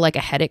feel like a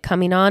headache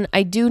coming on.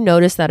 I do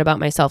notice that about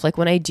myself. Like,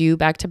 when I do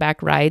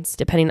back-to-back rides,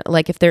 depending,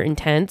 like if they're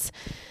intense,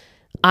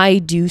 I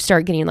do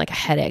start getting like a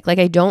headache. Like,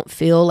 I don't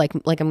feel like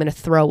I'm going to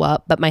throw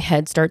up, but my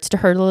head starts to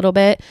hurt a little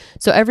bit.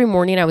 So every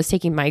morning I was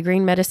taking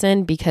migraine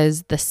medicine,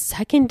 because the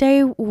second day,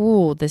 it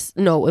was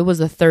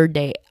the third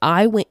day,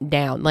 I went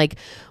down. Like,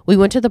 we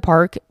went to the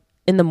park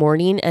in the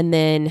morning, and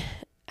then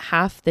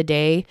half the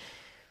day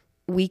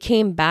we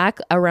came back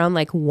around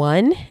like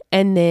 1,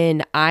 and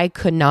then I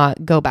could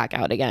not go back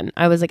out again.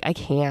 I was like, I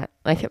can't.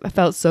 Like, I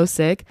felt so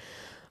sick.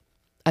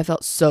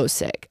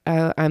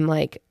 I'm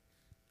like,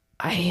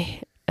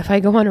 if I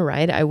go on a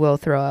ride, I will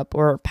throw up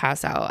or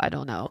pass out. I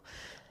don't know.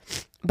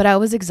 But I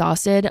was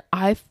exhausted.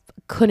 I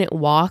couldn't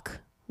walk.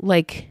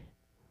 Like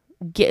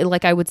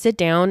I would sit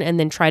down and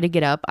then try to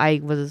get up.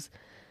 I was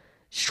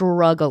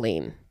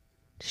struggling.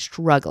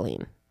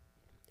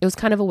 It was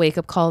kind of a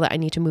wake-up call that I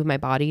need to move my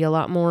body a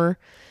lot more,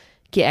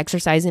 get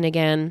exercising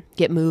again,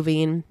 get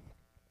moving,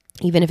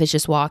 even if it's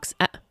just walks.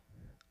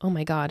 Oh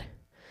my God.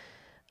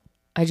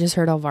 I just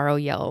heard Alvaro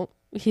yell.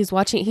 He's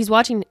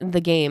watching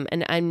the game,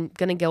 and I'm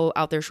going to go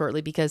out there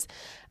shortly because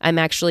I'm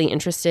actually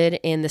interested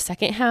in the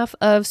second half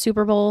of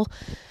Super Bowl,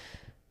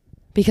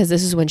 because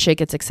this is when shit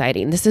gets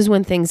exciting. This is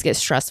when things get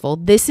stressful.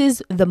 This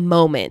is the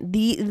moment.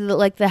 The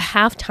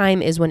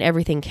halftime is when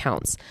everything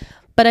counts.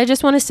 But I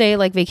just want to say,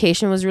 like,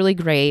 vacation was really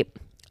great.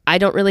 I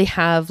don't really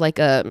have like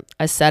a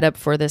setup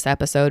for this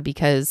episode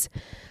because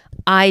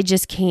I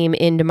just came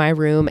into my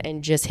room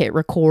and just hit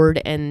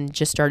record and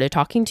just started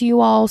talking to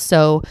you all.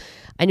 So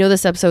I know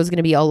this episode is going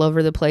to be all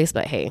over the place,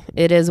 but hey,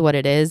 it is what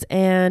it is.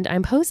 And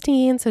I'm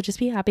posting, so just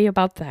be happy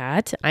about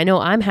that. I know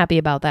I'm happy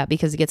about that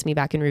because it gets me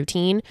back in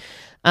routine,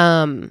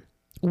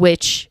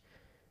 which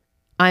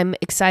I'm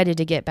excited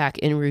to get back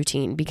in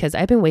routine because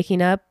I've been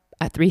waking up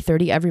at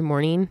 3:30 every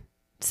morning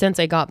since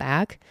I got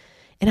back,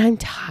 and I'm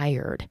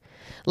tired.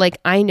 Like,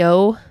 I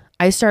know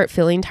I start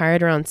feeling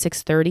tired around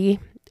 6:30.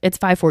 It's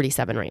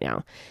 5:47 right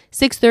now.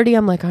 6:30,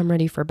 I'm like, I'm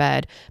ready for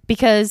bed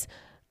because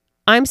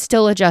I'm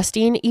still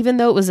adjusting. Even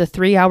though it was a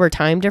 3-hour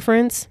time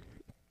difference,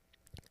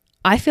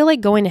 I feel like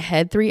going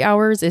ahead 3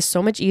 hours is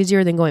so much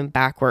easier than going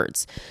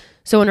backwards.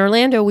 So in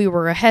Orlando, we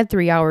were ahead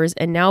 3 hours,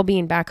 and now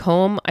being back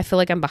home, I feel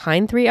like I'm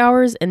behind 3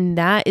 hours, and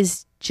that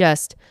is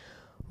just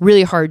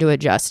really hard to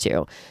adjust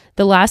to.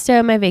 The last day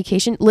of my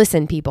vacation,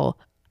 listen, people,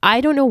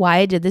 I don't know why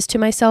I did this to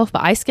myself,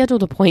 but I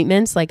scheduled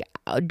appointments like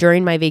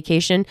during my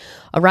vacation,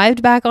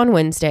 arrived back on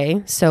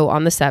Wednesday, so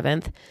on the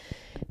 7th.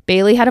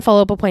 Bailey had a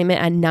follow-up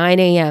appointment at 9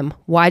 a.m.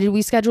 Why did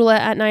we schedule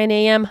it at 9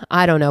 a.m.?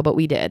 I don't know, but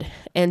we did.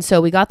 And so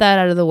we got that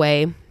out of the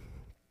way.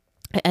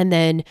 And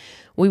then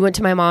we went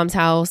to my mom's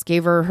house,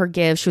 gave her her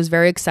gift. She was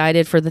very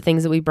excited for the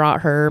things that we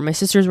brought her. My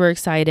sisters were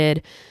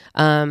excited.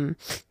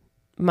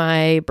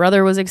 My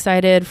brother was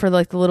excited for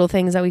like the little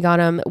things that we got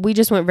him. We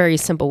just went very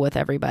simple with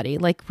everybody.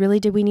 Like, really,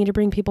 did we need to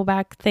bring people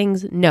back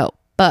things? No.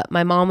 But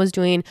my mom was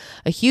doing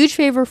a huge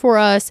favor for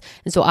us.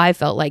 And so I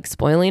felt like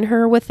spoiling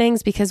her with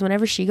things because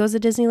whenever she goes to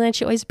Disneyland,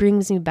 she always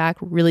brings me back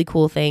really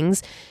cool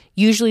things,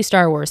 usually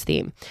Star Wars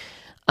theme.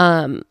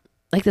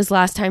 Like this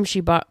last time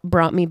she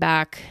brought me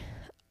back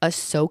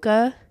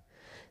Ahsoka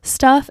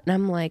stuff, and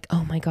I'm like,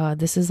 oh my God,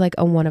 this is like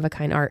a one of a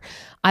kind art.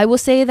 I will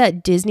say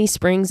that Disney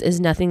Springs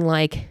is nothing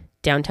like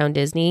Downtown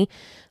Disney.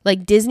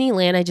 Like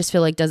Disneyland, I just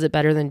feel like does it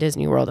better than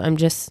Disney World. I'm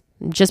just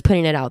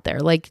putting it out there.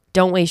 Like,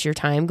 don't waste your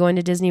time going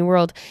to Disney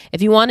World.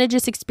 If you want to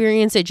just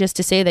experience it just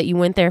to say that you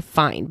went there,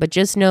 fine. But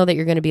just know that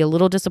you're going to be a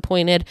little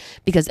disappointed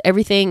because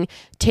everything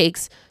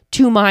takes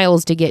 2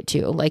 miles to get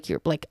to. Like,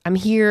 you're like, I'm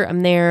here,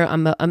 I'm there,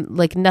 I'm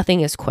like,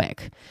 nothing is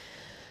quick.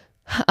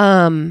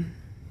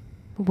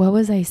 What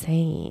was I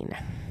saying?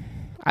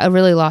 I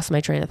really lost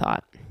my train of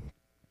thought.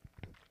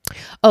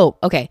 Oh,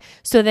 okay.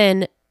 So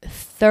then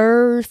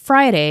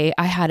Friday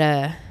I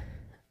had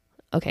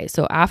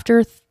so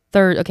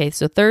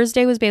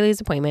Thursday was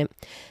Bailey's appointment.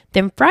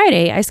 Then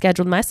Friday I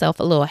scheduled myself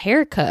a little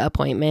haircut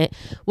appointment,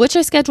 which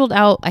I scheduled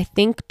out, I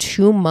think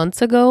 2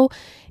 months ago.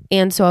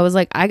 And so I was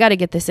like, I got to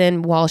get this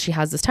in while she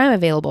has this time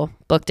available.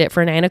 Booked it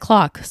for 9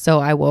 o'clock. So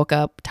I woke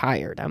up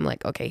tired. I'm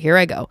like, okay, here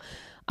I go.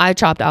 I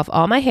chopped off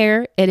all my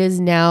hair. It is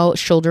now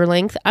shoulder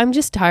length. I'm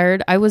just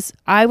tired. I was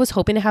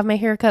hoping to have my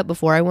hair cut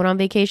before I went on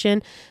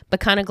vacation, but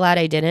kind of glad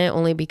I didn't,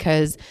 only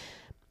because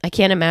I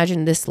can't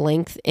imagine this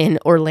length in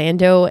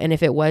Orlando. And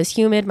if it was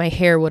humid, my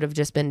hair would have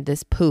just been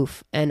this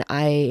poof. And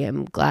I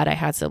am glad I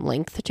had some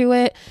length to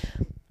it.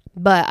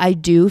 But I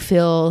do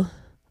feel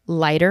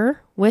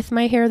lighter with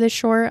my hair this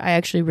short. I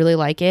actually really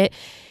like it.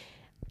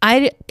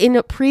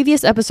 In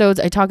previous episodes,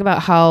 I talk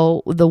about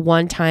how the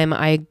one time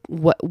I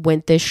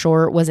went this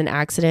short was an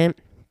accident.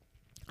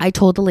 I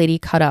told the lady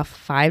cut off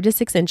 5 to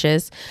 6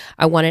 inches.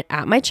 I want it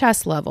at my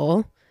chest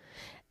level.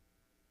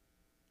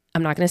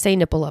 I'm not going to say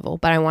nipple level,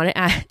 but I want it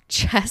at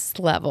chest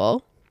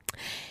level.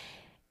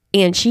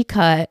 And she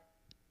cut,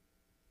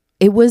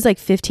 it was like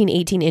 15,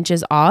 18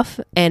 inches off,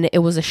 and it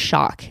was a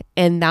shock.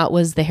 And that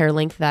was the hair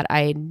length that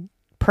I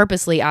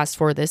purposely asked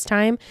for this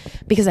time,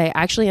 because I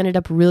actually ended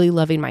up really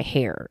loving my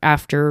hair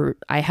after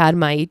I had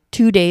my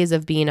 2 days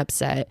of being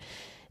upset.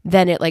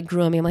 Then it like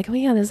grew on me. I'm like, oh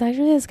yeah, this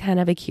actually is kind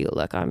of a cute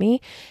look on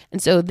me.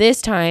 And so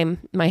this time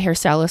my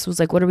hairstylist was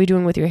like, what are we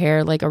doing with your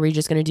hair? Like, are we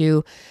just going to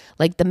do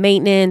like the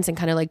maintenance and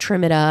kind of like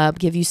trim it up,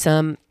 give you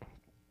some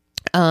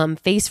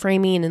face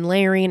framing and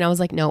layering? I was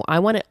like, no, I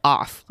want it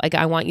off. Like,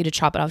 I want you to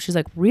chop it off. She's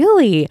like,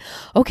 really?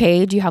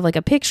 Okay. Do you have like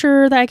a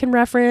picture that I can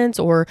reference,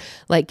 or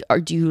like, or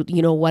do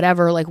you,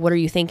 whatever, like, what are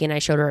you thinking? I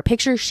showed her a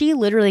picture. She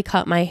literally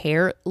cut my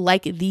hair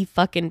like the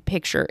fucking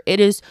picture. It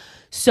is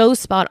so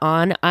spot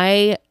on.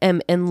 I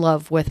am in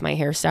love with my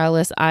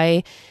hairstylist.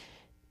 I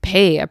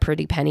pay a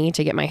pretty penny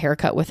to get my hair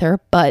cut with her,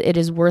 but it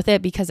is worth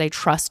it because I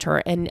trust her.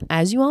 And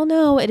as you all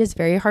know, it is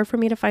very hard for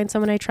me to find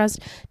someone I trust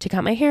to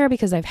cut my hair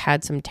because I've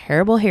had some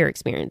terrible haircut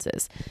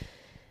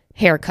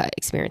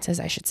experiences,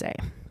 I should say.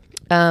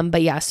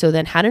 But yeah, so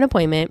then had an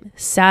appointment.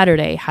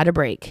 Saturday, had a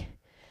break.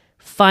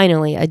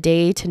 Finally, a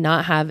day to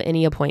not have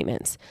any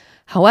appointments.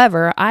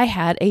 However, I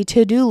had a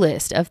to-do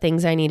list of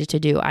things I needed to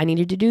do. I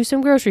needed to do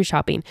some grocery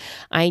shopping.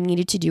 I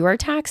needed to do our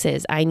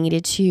taxes. I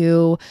needed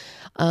to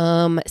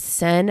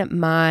send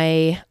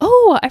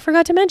I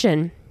forgot to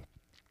mention,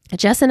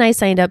 Jess and I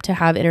signed up to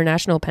have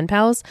international pen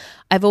pals.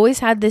 I've always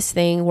had this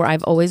thing where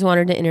I've always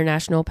wanted an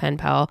international pen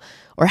pal,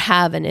 or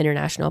have an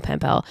international pen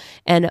pal.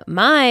 And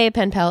my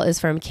pen pal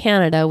is from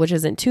Canada, which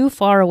isn't too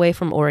far away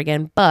from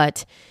Oregon,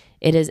 but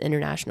it is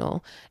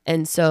international.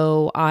 And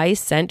so I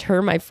sent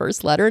her my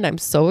first letter, and I'm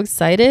so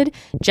excited.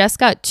 Jess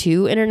got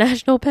 2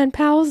 international pen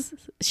pals.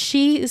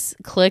 She's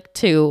clicked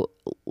to,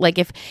 like,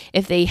 if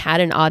they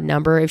had an odd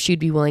number, if she'd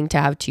be willing to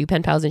have 2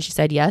 pen pals, and she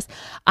said yes.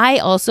 I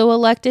also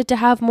elected to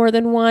have more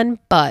than one,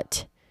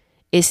 but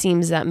it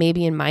seems that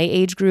maybe in my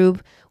age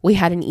group we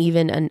had an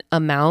even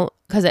amount,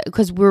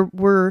 because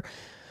we're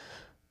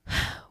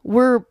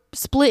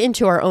split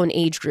into our own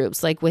age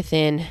groups, like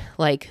within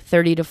like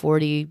 30 to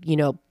 40,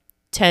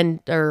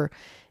 10 or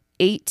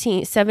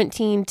 18,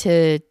 17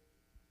 to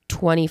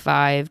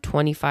 25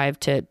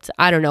 to,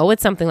 I don't know.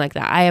 It's something like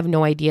that. I have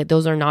no idea.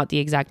 Those are not the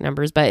exact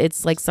numbers, but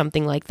it's like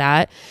something like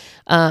that.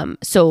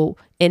 So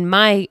in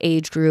my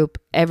age group,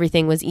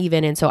 everything was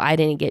even. And so I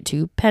didn't get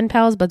 2 pen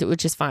pals, but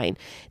which is fine.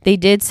 They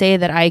did say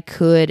that I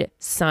could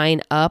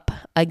sign up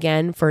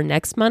again for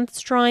next month's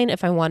drawing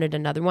if I wanted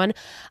another one.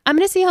 I'm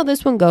going to see how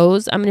this one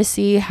goes. I'm going to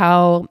see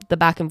how the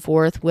back and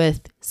forth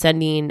with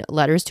sending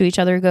letters to each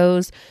other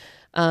goes.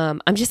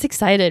 I'm just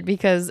excited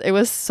because it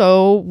was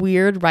so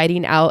weird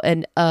writing out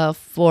a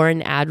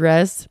foreign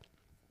address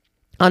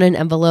on an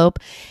envelope,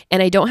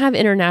 and I don't have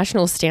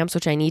international stamps,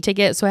 which I need to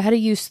get. So I had to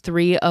use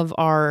 3 of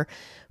our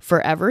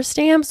Forever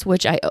stamps,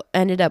 which I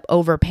ended up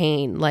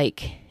overpaying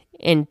like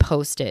in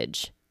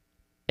postage,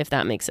 if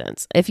that makes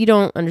sense. If you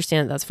don't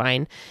understand it, that's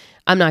fine.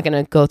 I'm not going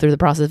to go through the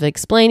process of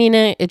explaining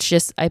it. It's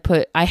just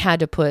I had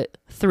to put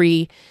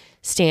 3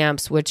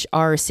 stamps, which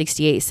are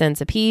 68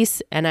 cents a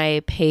piece, and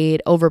I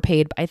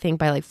overpaid I think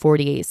by like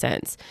 48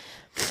 cents,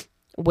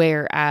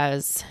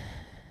 whereas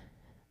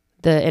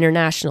the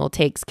international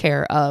takes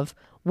care of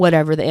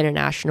whatever the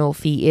international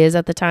fee is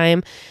at the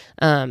time.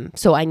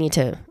 So I need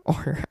to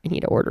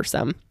order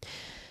some.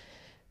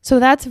 So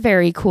that's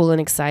very cool and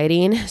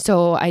exciting.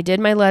 So I did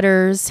my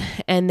letters,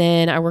 and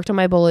then I worked on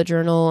my bullet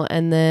journal,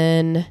 and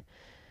then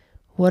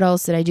what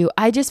else did I do?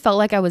 I just felt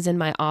like I was in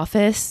my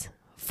office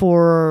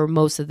for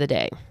most of the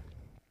day.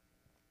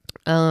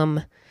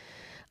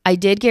 I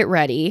did get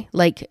ready.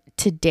 Like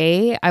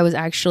today, I was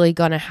actually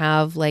going to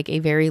have like a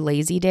very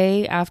lazy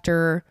day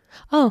after.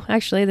 Oh,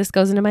 actually, this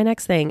goes into my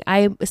next thing.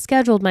 I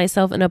scheduled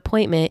myself an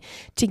appointment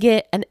to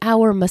get an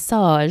hour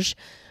massage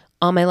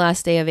on my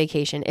last day of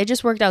vacation. It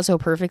just worked out so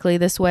perfectly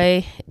this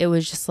way. It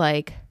was just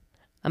like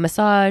a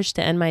massage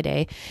to end my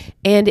day.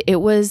 And it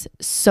was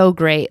so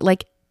great.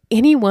 Like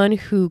anyone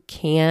who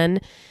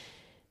can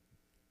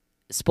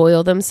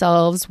spoil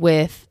themselves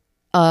with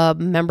a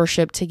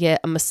membership to get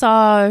a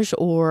massage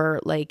or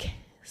like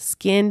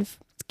skin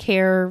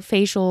care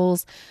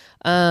facials,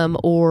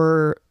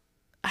 or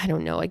I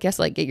don't know, I guess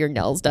like get your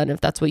nails done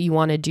if that's what you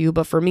want to do.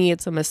 But for me,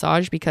 it's a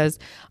massage because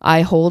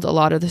I hold a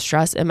lot of the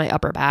stress in my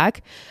upper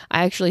back.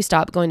 I actually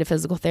stopped going to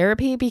physical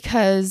therapy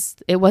because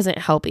it wasn't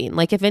helping.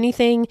 Like if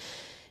anything,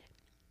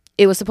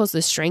 it was supposed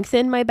to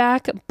strengthen my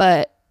back,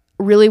 but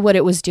really what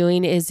it was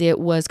doing is it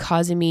was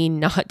causing me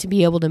not to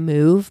be able to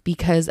move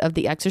because of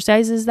the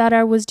exercises that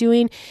I was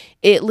doing.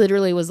 It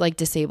literally was like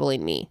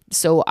disabling me.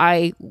 So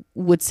I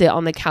would sit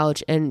on the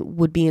couch and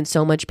would be in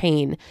so much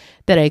pain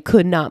that I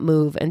could not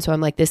move. And so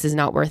I'm like, this is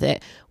not worth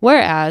it.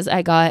 Whereas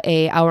I got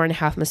a 1.5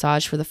 hour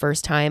massage for the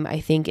first time, I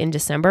think in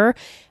December.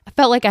 I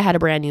felt like I had a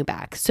brand new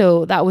back.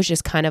 So that was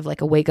just kind of like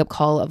a wake up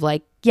call of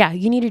like, yeah,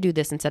 you need to do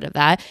this instead of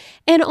that.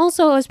 And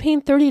also I was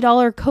paying $30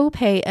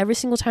 copay every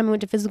single time I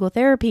went to physical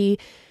therapy.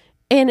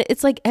 And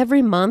it's like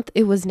every month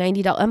it was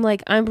 $90. I'm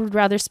like, I would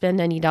rather spend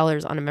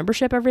 $90 on a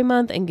membership every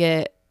month and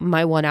get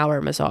my 1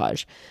 hour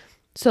massage.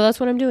 So that's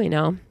what I'm doing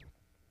now.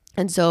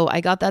 And so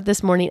I got that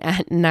this morning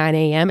at 9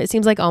 a.m. It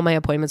seems like all my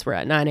appointments were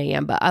at 9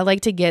 a.m., but I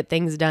like to get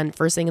things done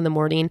first thing in the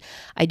morning.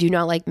 I do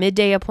not like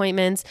midday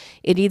appointments.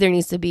 It either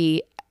needs to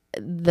be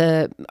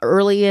the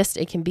earliest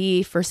it can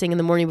be first thing in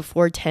the morning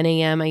before 10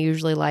 a.m. I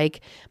usually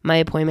like my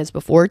appointments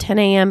before 10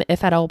 a.m.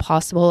 if at all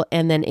possible,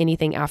 and then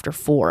anything after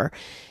 4.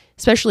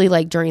 Especially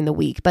like during the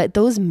week. But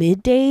those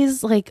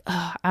middays, like,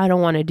 I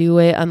don't want to do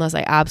it unless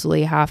I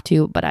absolutely have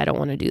to, but I don't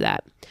want to do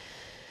that.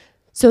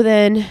 So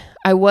then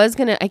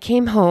I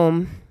came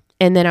home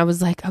and then I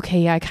was like,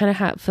 okay, yeah, I kind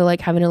of feel like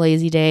having a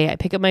lazy day. I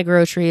pick up my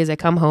groceries, I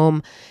come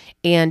home,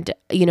 and,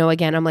 you know,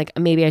 again, I'm like,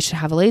 maybe I should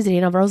have a lazy day.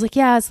 And I was like,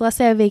 yeah, it's the last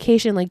day of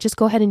vacation. Like, just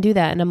go ahead and do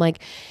that. And I'm like,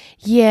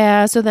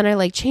 yeah. So then I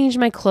like changed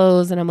my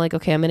clothes and I'm like,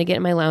 okay, I'm going to get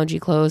in my loungy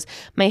clothes.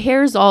 My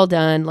hair's all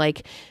done.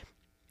 Like,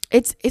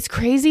 it's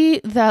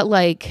crazy that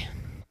like,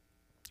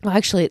 well,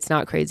 actually it's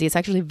not crazy. It's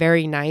actually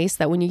very nice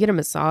that when you get a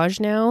massage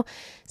now,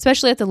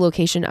 especially at the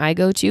location I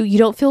go to, you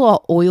don't feel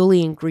all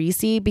oily and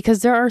greasy,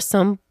 because there are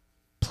some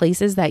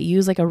places that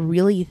use like a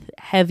really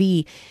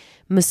heavy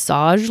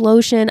massage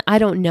lotion. I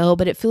don't know,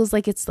 but it feels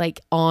like it's like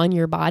on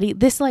your body.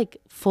 This like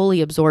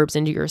fully absorbs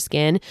into your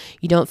skin.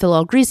 You don't feel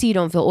all greasy. You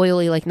don't feel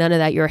oily, like none of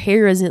that. Your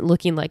hair isn't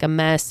looking like a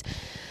mess.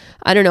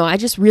 I don't know. I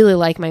just really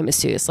like my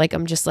masseuse. Like,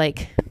 I'm just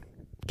like,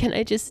 can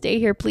I just stay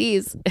here,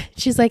 please?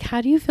 She's like,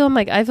 how do you feel? I'm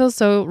like, I feel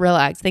so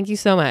relaxed. Thank you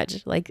so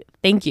much. Like,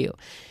 thank you.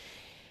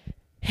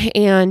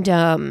 And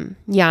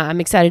yeah,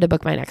 I'm excited to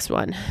book my next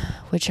one,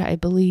 which I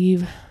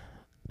believe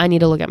I need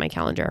to look at my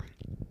calendar.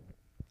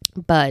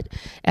 But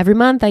every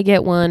month I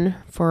get one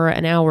for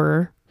an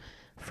hour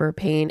for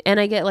pain, and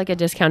I get like a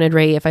discounted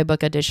rate if I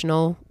book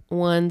additional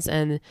ones,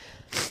 and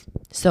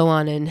so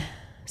on and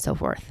so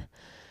forth.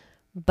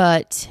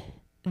 But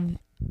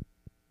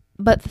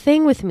the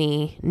thing with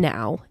me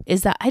now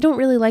is that I don't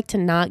really like to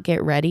not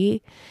get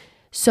ready.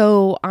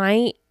 So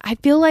I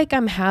feel like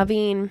I'm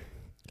having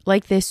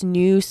like this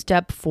new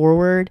step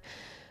forward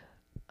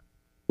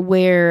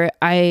where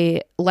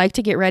I like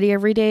to get ready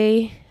every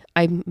day.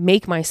 I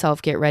make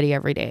myself get ready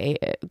every day,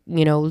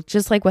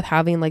 just like with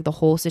having like the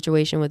whole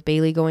situation with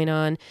Bailey going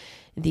on,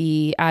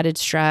 the added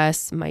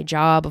stress, my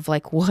job of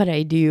like what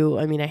I do.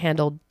 I mean, I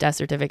handle death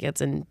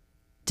certificates and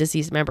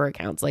deceased member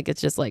accounts. Like,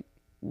 it's just like,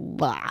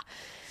 blah,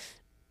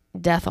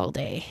 death all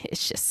day.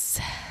 It's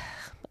just,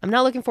 I'm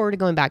not looking forward to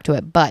going back to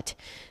it, but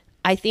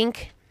I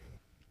think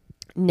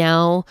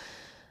now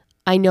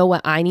I know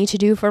what I need to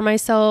do for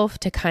myself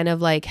to kind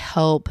of like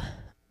help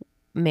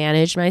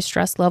manage my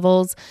stress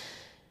levels,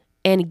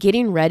 and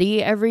getting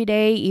ready every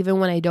day, even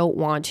when I don't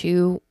want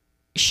to,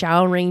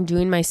 showering,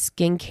 doing my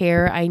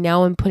skincare. I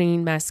now am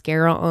putting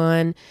mascara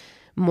on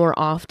more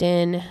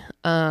often.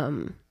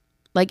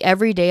 Like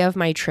every day of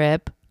my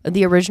trip,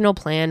 the original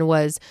plan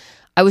was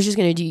I was just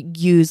going to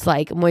use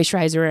like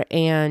moisturizer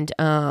and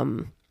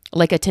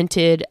like a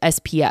tinted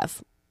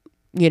SPF,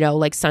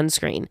 like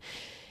sunscreen.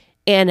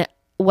 And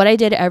what I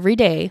did every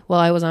day while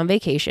I was on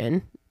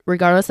vacation,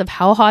 regardless of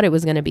how hot it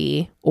was going to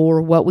be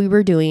or what we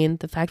were doing,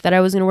 the fact that I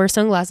was going to wear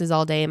sunglasses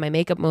all day and my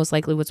makeup most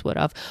likely was would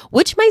have,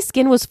 which my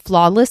skin was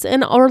flawless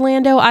in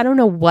Orlando. I don't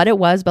know what it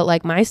was, but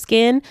like my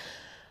skin,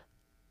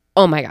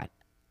 oh my God.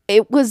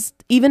 It was,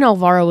 even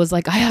Alvaro was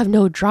like, I have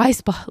no dry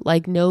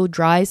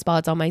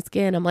spots on my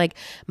skin. I'm like,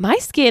 my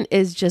skin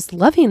is just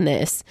loving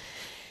this.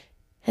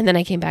 And then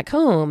I came back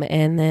home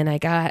and then I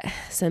got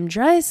some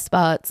dry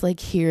spots like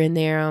here and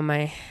there on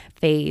my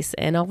face,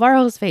 and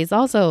Alvaro's face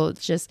also.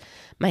 It's just,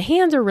 my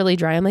hands are really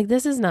dry. I'm like,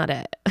 this is not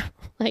it.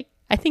 Like,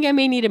 I think I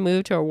may need to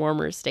move to a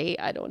warmer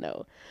state. I don't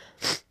know.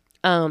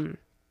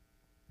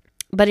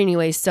 But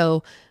anyway,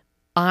 so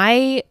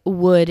I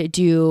would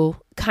do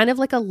kind of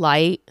like a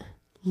light,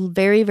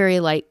 very, very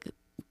light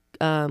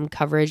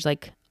coverage,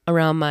 like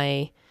around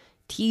my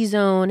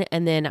T-zone.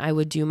 And then I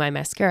would do my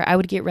mascara. I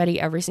would get ready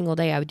every single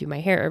day. I would do my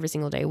hair every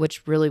single day,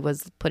 which really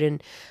was put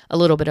in a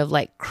little bit of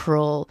like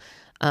curl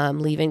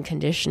leave-in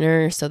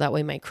conditioner. So that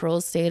way my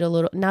curls stayed a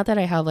little, not that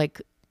I have like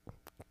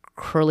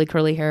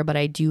curly hair, but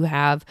I do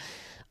have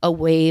a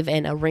wave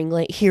and a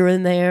ringlet here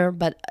and there,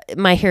 but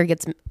my hair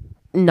gets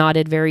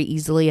knotted very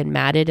easily and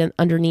matted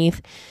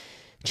underneath.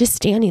 Just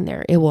standing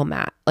there, it will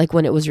mat like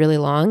when it was really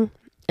long.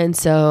 And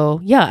so,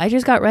 yeah, I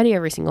just got ready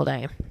every single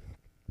day.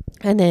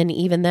 And then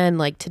even then,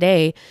 like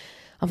today,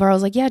 Alvaro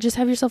was like, yeah, just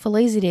have yourself a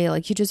lazy day.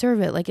 Like, you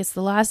deserve it. Like, it's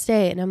the last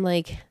day. And I'm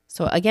like,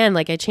 so again,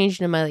 like I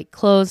changed into my like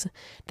clothes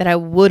that I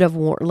would have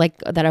worn, like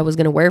that I was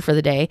going to wear for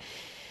the day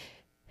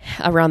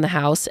around the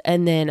house.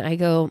 And then I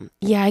go,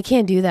 yeah, I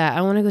can't do that.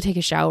 I want to go take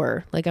a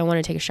shower. Like, I want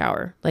to take a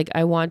shower. Like,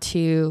 I want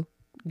to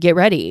get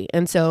ready.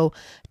 And so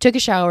took a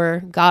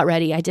shower, got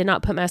ready. I did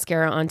not put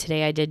mascara on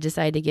today. I did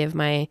decide to give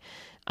my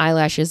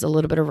eyelashes a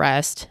little bit of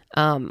rest.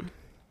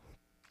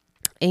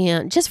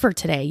 And just for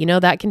today,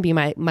 that can be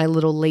my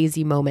little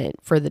lazy moment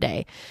for the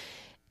day.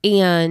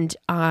 And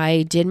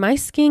I did my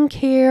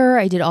skincare.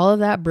 I did all of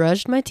that,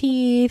 brushed my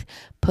teeth,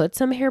 put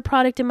some hair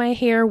product in my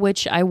hair,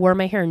 which I wore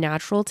my hair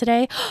natural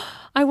today.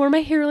 I wore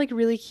my hair like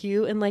really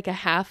cute and like a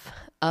half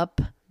up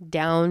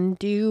down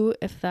do.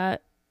 How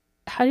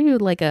do you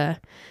like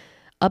a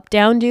up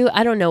down do?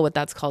 I don't know what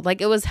that's called. Like,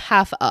 it was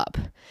half up.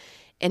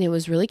 And it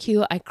was really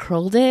cute. I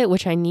curled it,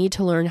 which I need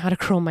to learn how to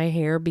curl my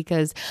hair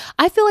because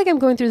I feel like I'm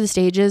going through the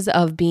stages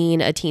of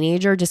being a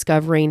teenager,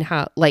 discovering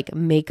how like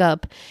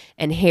makeup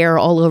and hair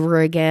all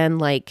over again.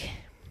 Like,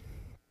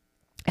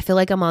 I feel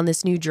like I'm on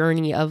this new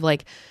journey of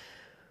like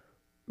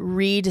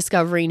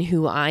rediscovering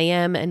who I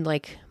am and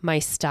like my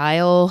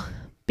style,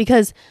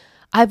 because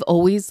I've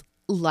always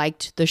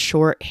liked the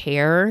short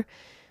hair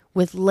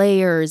with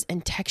layers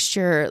and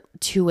texture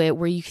to it,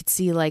 where you could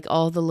see like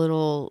all the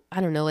little, I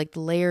don't know, like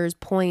the layers,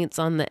 points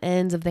on the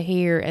ends of the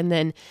hair, and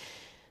then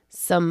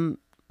some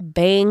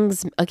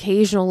bangs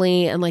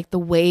occasionally, and like the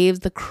waves,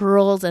 the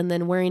curls, and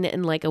then wearing it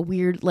in like a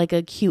weird, like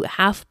a cute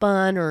half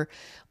bun or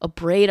a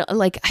braid.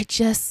 Like,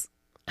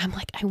 I'm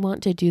like, I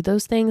want to do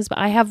those things, but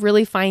I have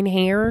really fine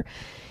hair,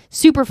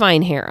 super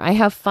fine hair. I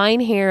have fine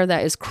hair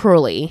that is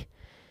curly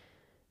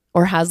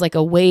or has like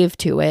a wave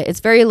to it. It's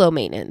very low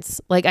maintenance.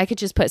 Like, I could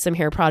just put some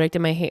hair product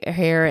in my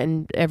hair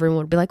and everyone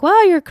would be like,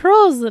 wow, your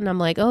curls. And I'm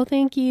like, oh,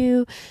 thank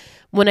you.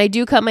 When I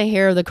do cut my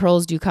hair, the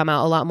curls do come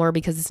out a lot more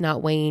because it's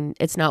not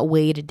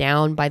weighed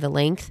down by the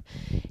length.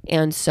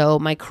 And so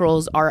my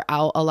curls are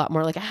out a lot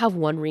more. Like, I have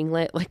one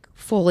ringlet like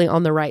fully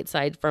on the right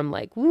side from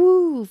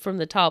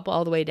the top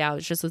all the way down.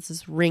 It's just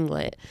this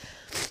ringlet.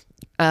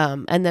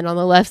 And then on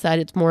the left side,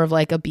 it's more of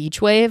like a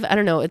beach wave. I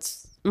don't know.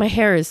 My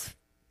hair is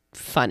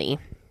funny,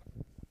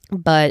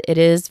 but it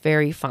is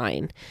very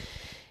fine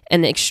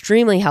and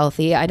extremely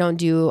healthy. I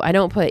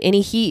don't put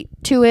any heat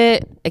to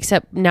it,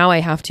 except now I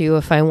have to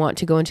if I want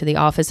to go into the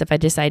office. If I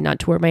decide not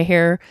to wear my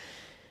hair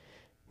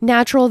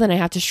natural, then I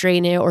have to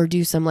straighten it or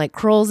do some like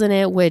curls in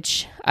it,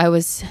 which I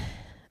was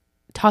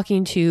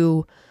talking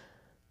to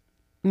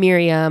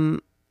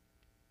Miriam,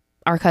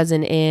 our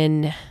cousin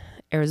in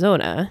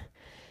Arizona,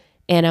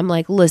 and I'm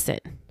like, listen,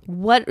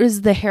 what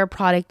is the hair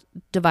product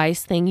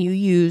device thing you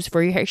use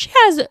for your hair? She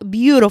has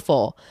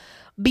beautiful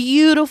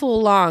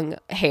long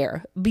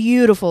hair.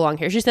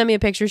 She sent me a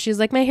picture. She's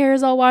like, my hair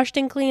is all washed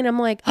and clean. I'm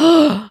like,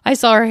 oh, I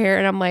saw her hair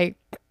and I'm like,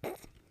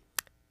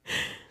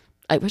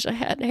 I wish I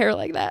had hair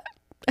like that.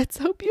 It's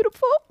so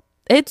beautiful.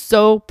 It's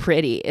so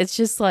pretty. It's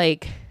just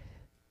like,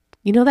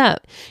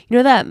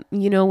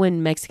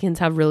 when Mexicans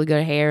have really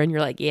good hair and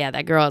you're like, yeah,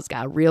 that girl's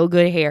got real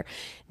good hair.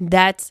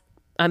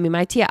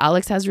 My tia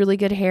Alex has really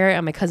good hair,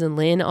 and my cousin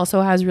Lynn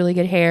also has really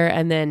good hair.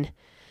 And then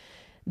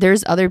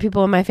there's other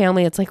people in my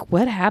family. It's like,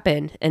 what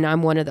happened? And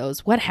I'm one of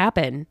those. What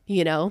happened?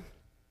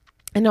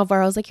 And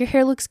Alvaro's like, your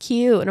hair looks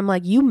cute. And I'm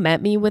like, you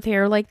met me with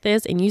hair like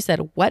this and you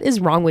said, what is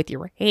wrong with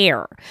your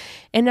hair?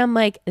 And I'm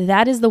like,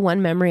 that is the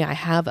one memory I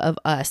have of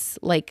us,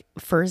 like,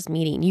 first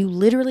meeting. You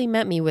literally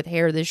met me with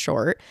hair this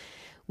short,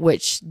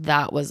 which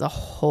that was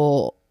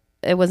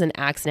it was an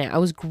accident. I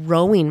was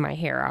growing my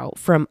hair out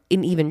from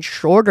an even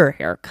shorter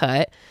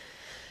haircut.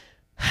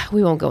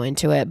 We won't go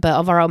into it, but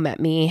Alvaro met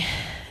me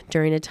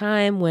during a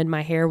time when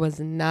my hair was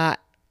not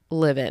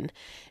living.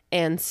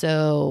 And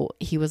so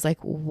he was like,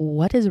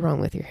 what is wrong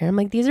with your hair? I'm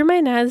like, this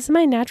is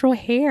my natural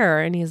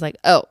hair. And he's like,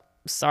 oh,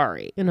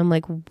 sorry. And I'm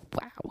like,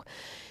 wow.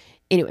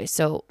 Anyway,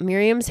 so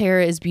Miriam's hair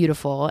is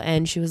beautiful.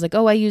 And she was like,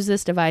 oh, I use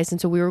this device. And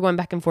so we were going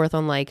back and forth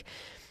on like,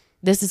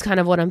 this is kind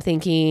of what I'm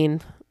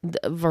thinking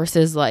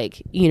versus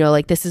like,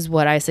 this is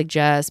what I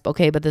suggest.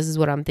 Okay, but this is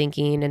what I'm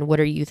thinking. And what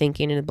are you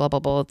thinking? And blah, blah,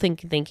 blah,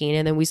 thinking.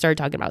 And then we started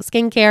talking about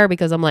skincare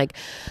because I'm like,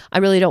 I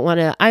really don't want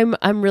to,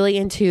 I'm really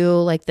into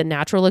like the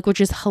natural look,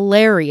 which is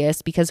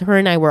hilarious because her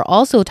and I were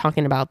also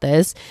talking about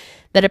this,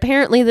 that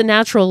apparently the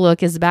natural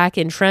look is back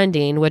in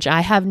trending, which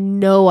I had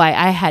no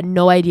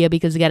idea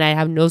because again, I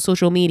have no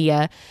social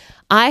media.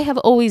 I have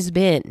always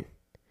been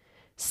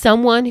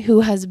someone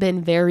who has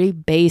been very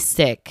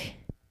basic,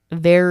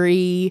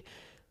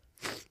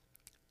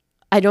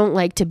 I don't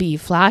like to be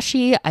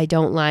flashy. I'm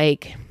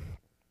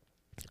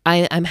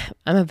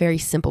a very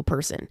simple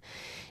person.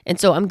 And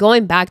so I'm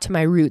going back to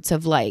my roots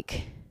of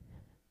like,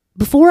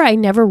 before I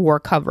never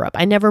wore cover up.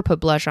 I never put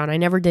blush on. I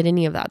never did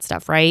any of that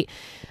stuff, right?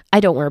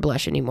 I don't wear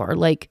blush anymore.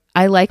 Like,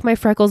 I like my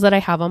freckles that I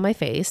have on my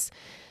face.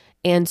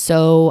 And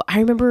so I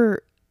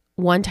remember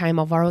one time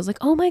Alvaro was like,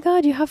 oh my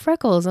God, you have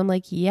freckles. I'm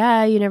like,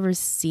 yeah, you never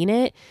seen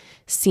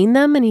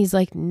them? And he's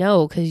like,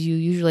 no, because you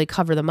usually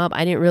cover them up.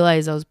 I didn't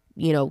realize I was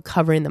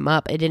covering them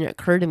up. It didn't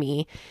occur to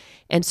me.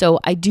 And so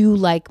I do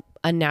like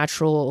a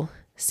natural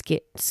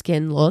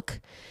skin look.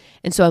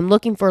 And so I'm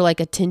looking for like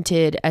a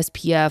tinted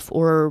SPF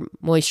or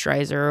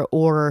moisturizer,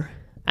 or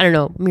I don't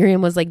know.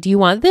 Miriam was like, do you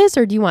want this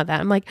or do you want that?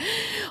 I'm like,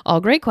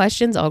 all great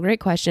questions.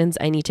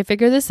 I need to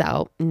figure this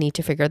out. Need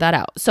to figure that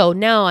out. So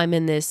now I'm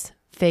in this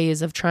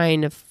phase of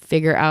trying to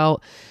figure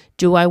out,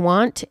 do I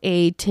want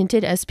a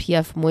tinted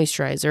SPF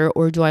moisturizer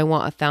or do I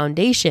want a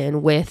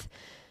foundation with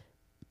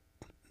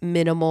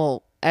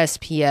minimal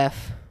SPF?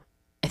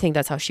 I think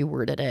that's how she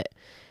worded it.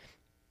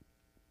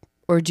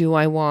 Or do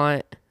I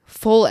want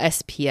full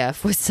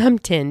SPF with some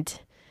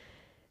tint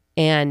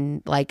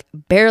and like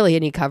barely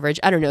any coverage?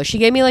 I don't know. She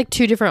gave me like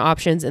 2 different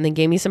options and then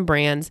gave me some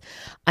brands.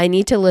 I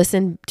need to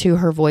listen to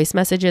her voice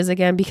messages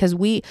again because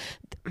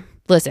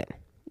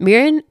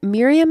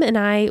Miriam and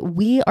I,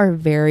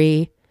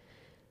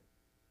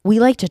 we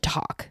like to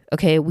talk.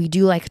 Okay. We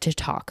do like to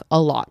talk a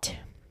lot.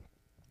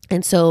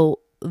 And so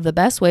the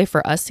best way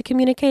for us to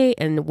communicate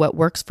and what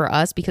works for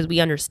us, because we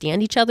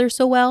understand each other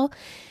so well,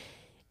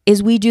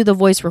 is we do the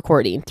voice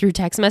recording through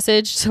text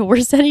message. So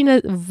we're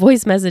sending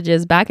voice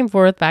messages back and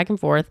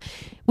forth.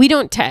 We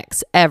don't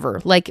text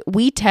ever. Like,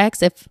 we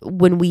text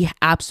when we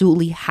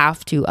absolutely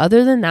have to.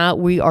 Other than that,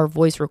 we are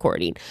voice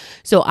recording.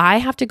 So I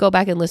have to go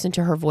back and listen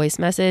to her voice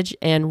message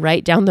and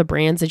write down the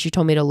brands that she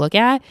told me to look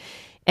at.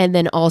 And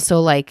then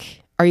also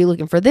like, are you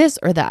looking for this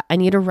or that? I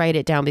need to write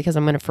it down because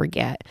I'm going to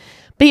forget.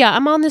 But yeah,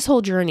 I'm on this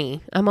whole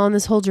journey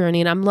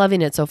and I'm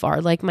loving it so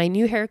far. Like, my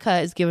new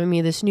haircut is giving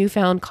me this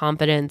newfound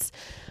confidence.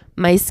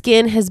 My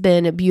skin has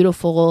been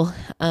beautiful.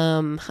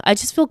 I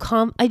just feel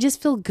I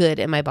just feel good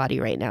in my body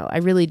right now. I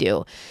really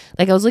do.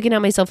 Like, I was looking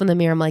at myself in the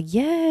mirror. I'm like,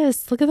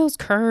 yes, look at those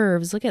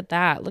curves. Look at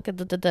that. Look at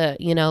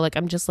like,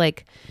 I'm just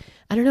like,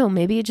 I don't know.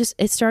 Maybe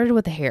it started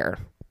with the hair.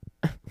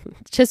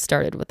 It just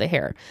started with the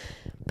hair.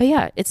 But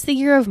yeah, it's the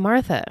year of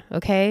Martha.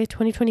 Okay.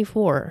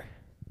 2024,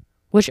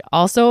 which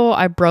also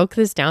I broke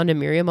this down to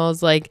Miriam. I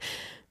was like,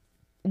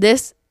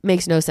 this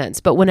makes no sense.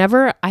 But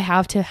whenever I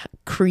have to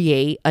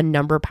create a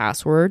number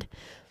password,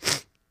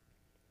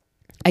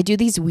 I do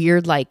these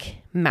weird like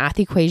math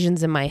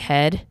equations in my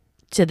head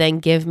to then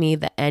give me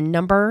the end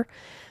number.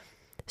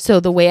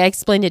 So the way I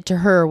explained it to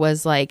her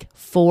was like,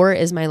 4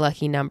 is my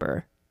lucky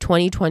number.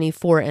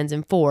 2024 ends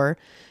in 4.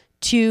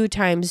 2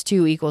 times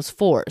 2 equals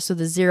 4. So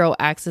the 0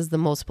 acts as the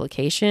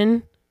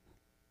multiplication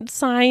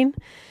sign.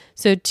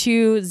 So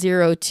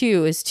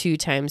 202 is 2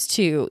 times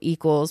 2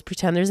 equals,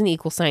 pretend there's an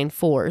equal sign,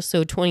 4.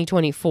 So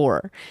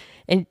 2024.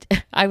 And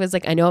I was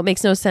like, I know it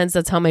makes no sense.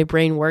 That's how my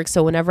brain works.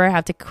 So whenever I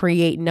have to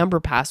create number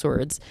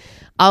passwords,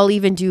 I'll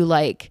even do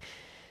like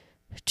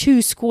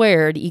 2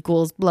 squared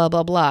equals blah,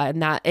 blah, blah.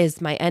 And that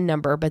is my end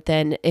number. But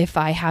then if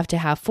I have to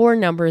have 4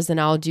 numbers, then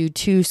I'll do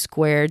 2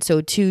 squared. So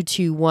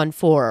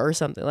 2214 or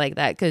something like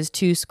that. Because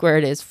 2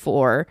 squared is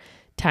 4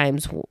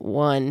 times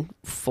 1,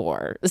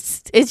 4.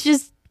 It's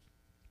just,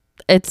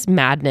 It's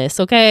madness,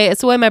 okay?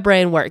 It's the way my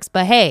brain works.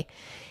 But hey,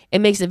 it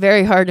makes it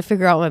very hard to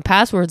figure out what my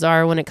passwords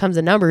are when it comes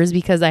to numbers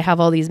because I have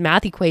all these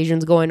math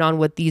equations going on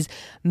with these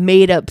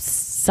made up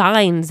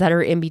signs that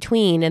are in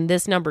between. And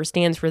this number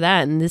stands for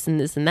that and this and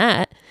this and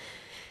that.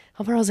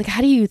 I was like, how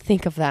do you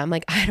think of that? I'm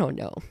like, I don't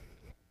know.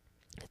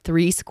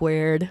 3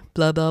 squared,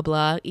 blah, blah,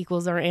 blah,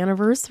 equals our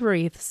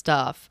anniversary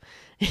stuff.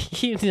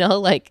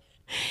 Like,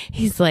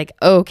 he's like,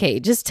 okay,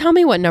 just tell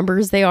me what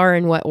numbers they are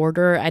in what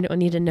order. I don't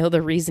need to know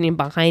the reasoning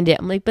behind it.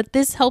 I'm like, but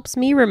this helps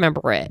me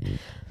remember it.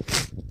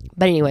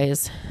 But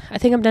anyways, I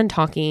think I'm done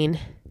talking.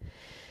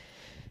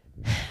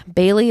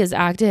 Bailey is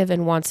active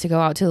and wants to go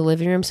out to the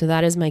living room. So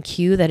that is my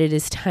cue that it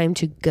is time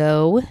to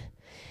go.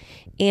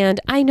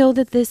 And I know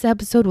that this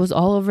episode was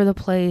all over the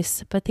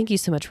place, but thank you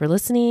so much for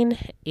listening.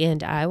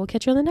 And I will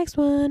catch you on the next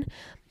one.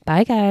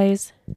 Bye, guys.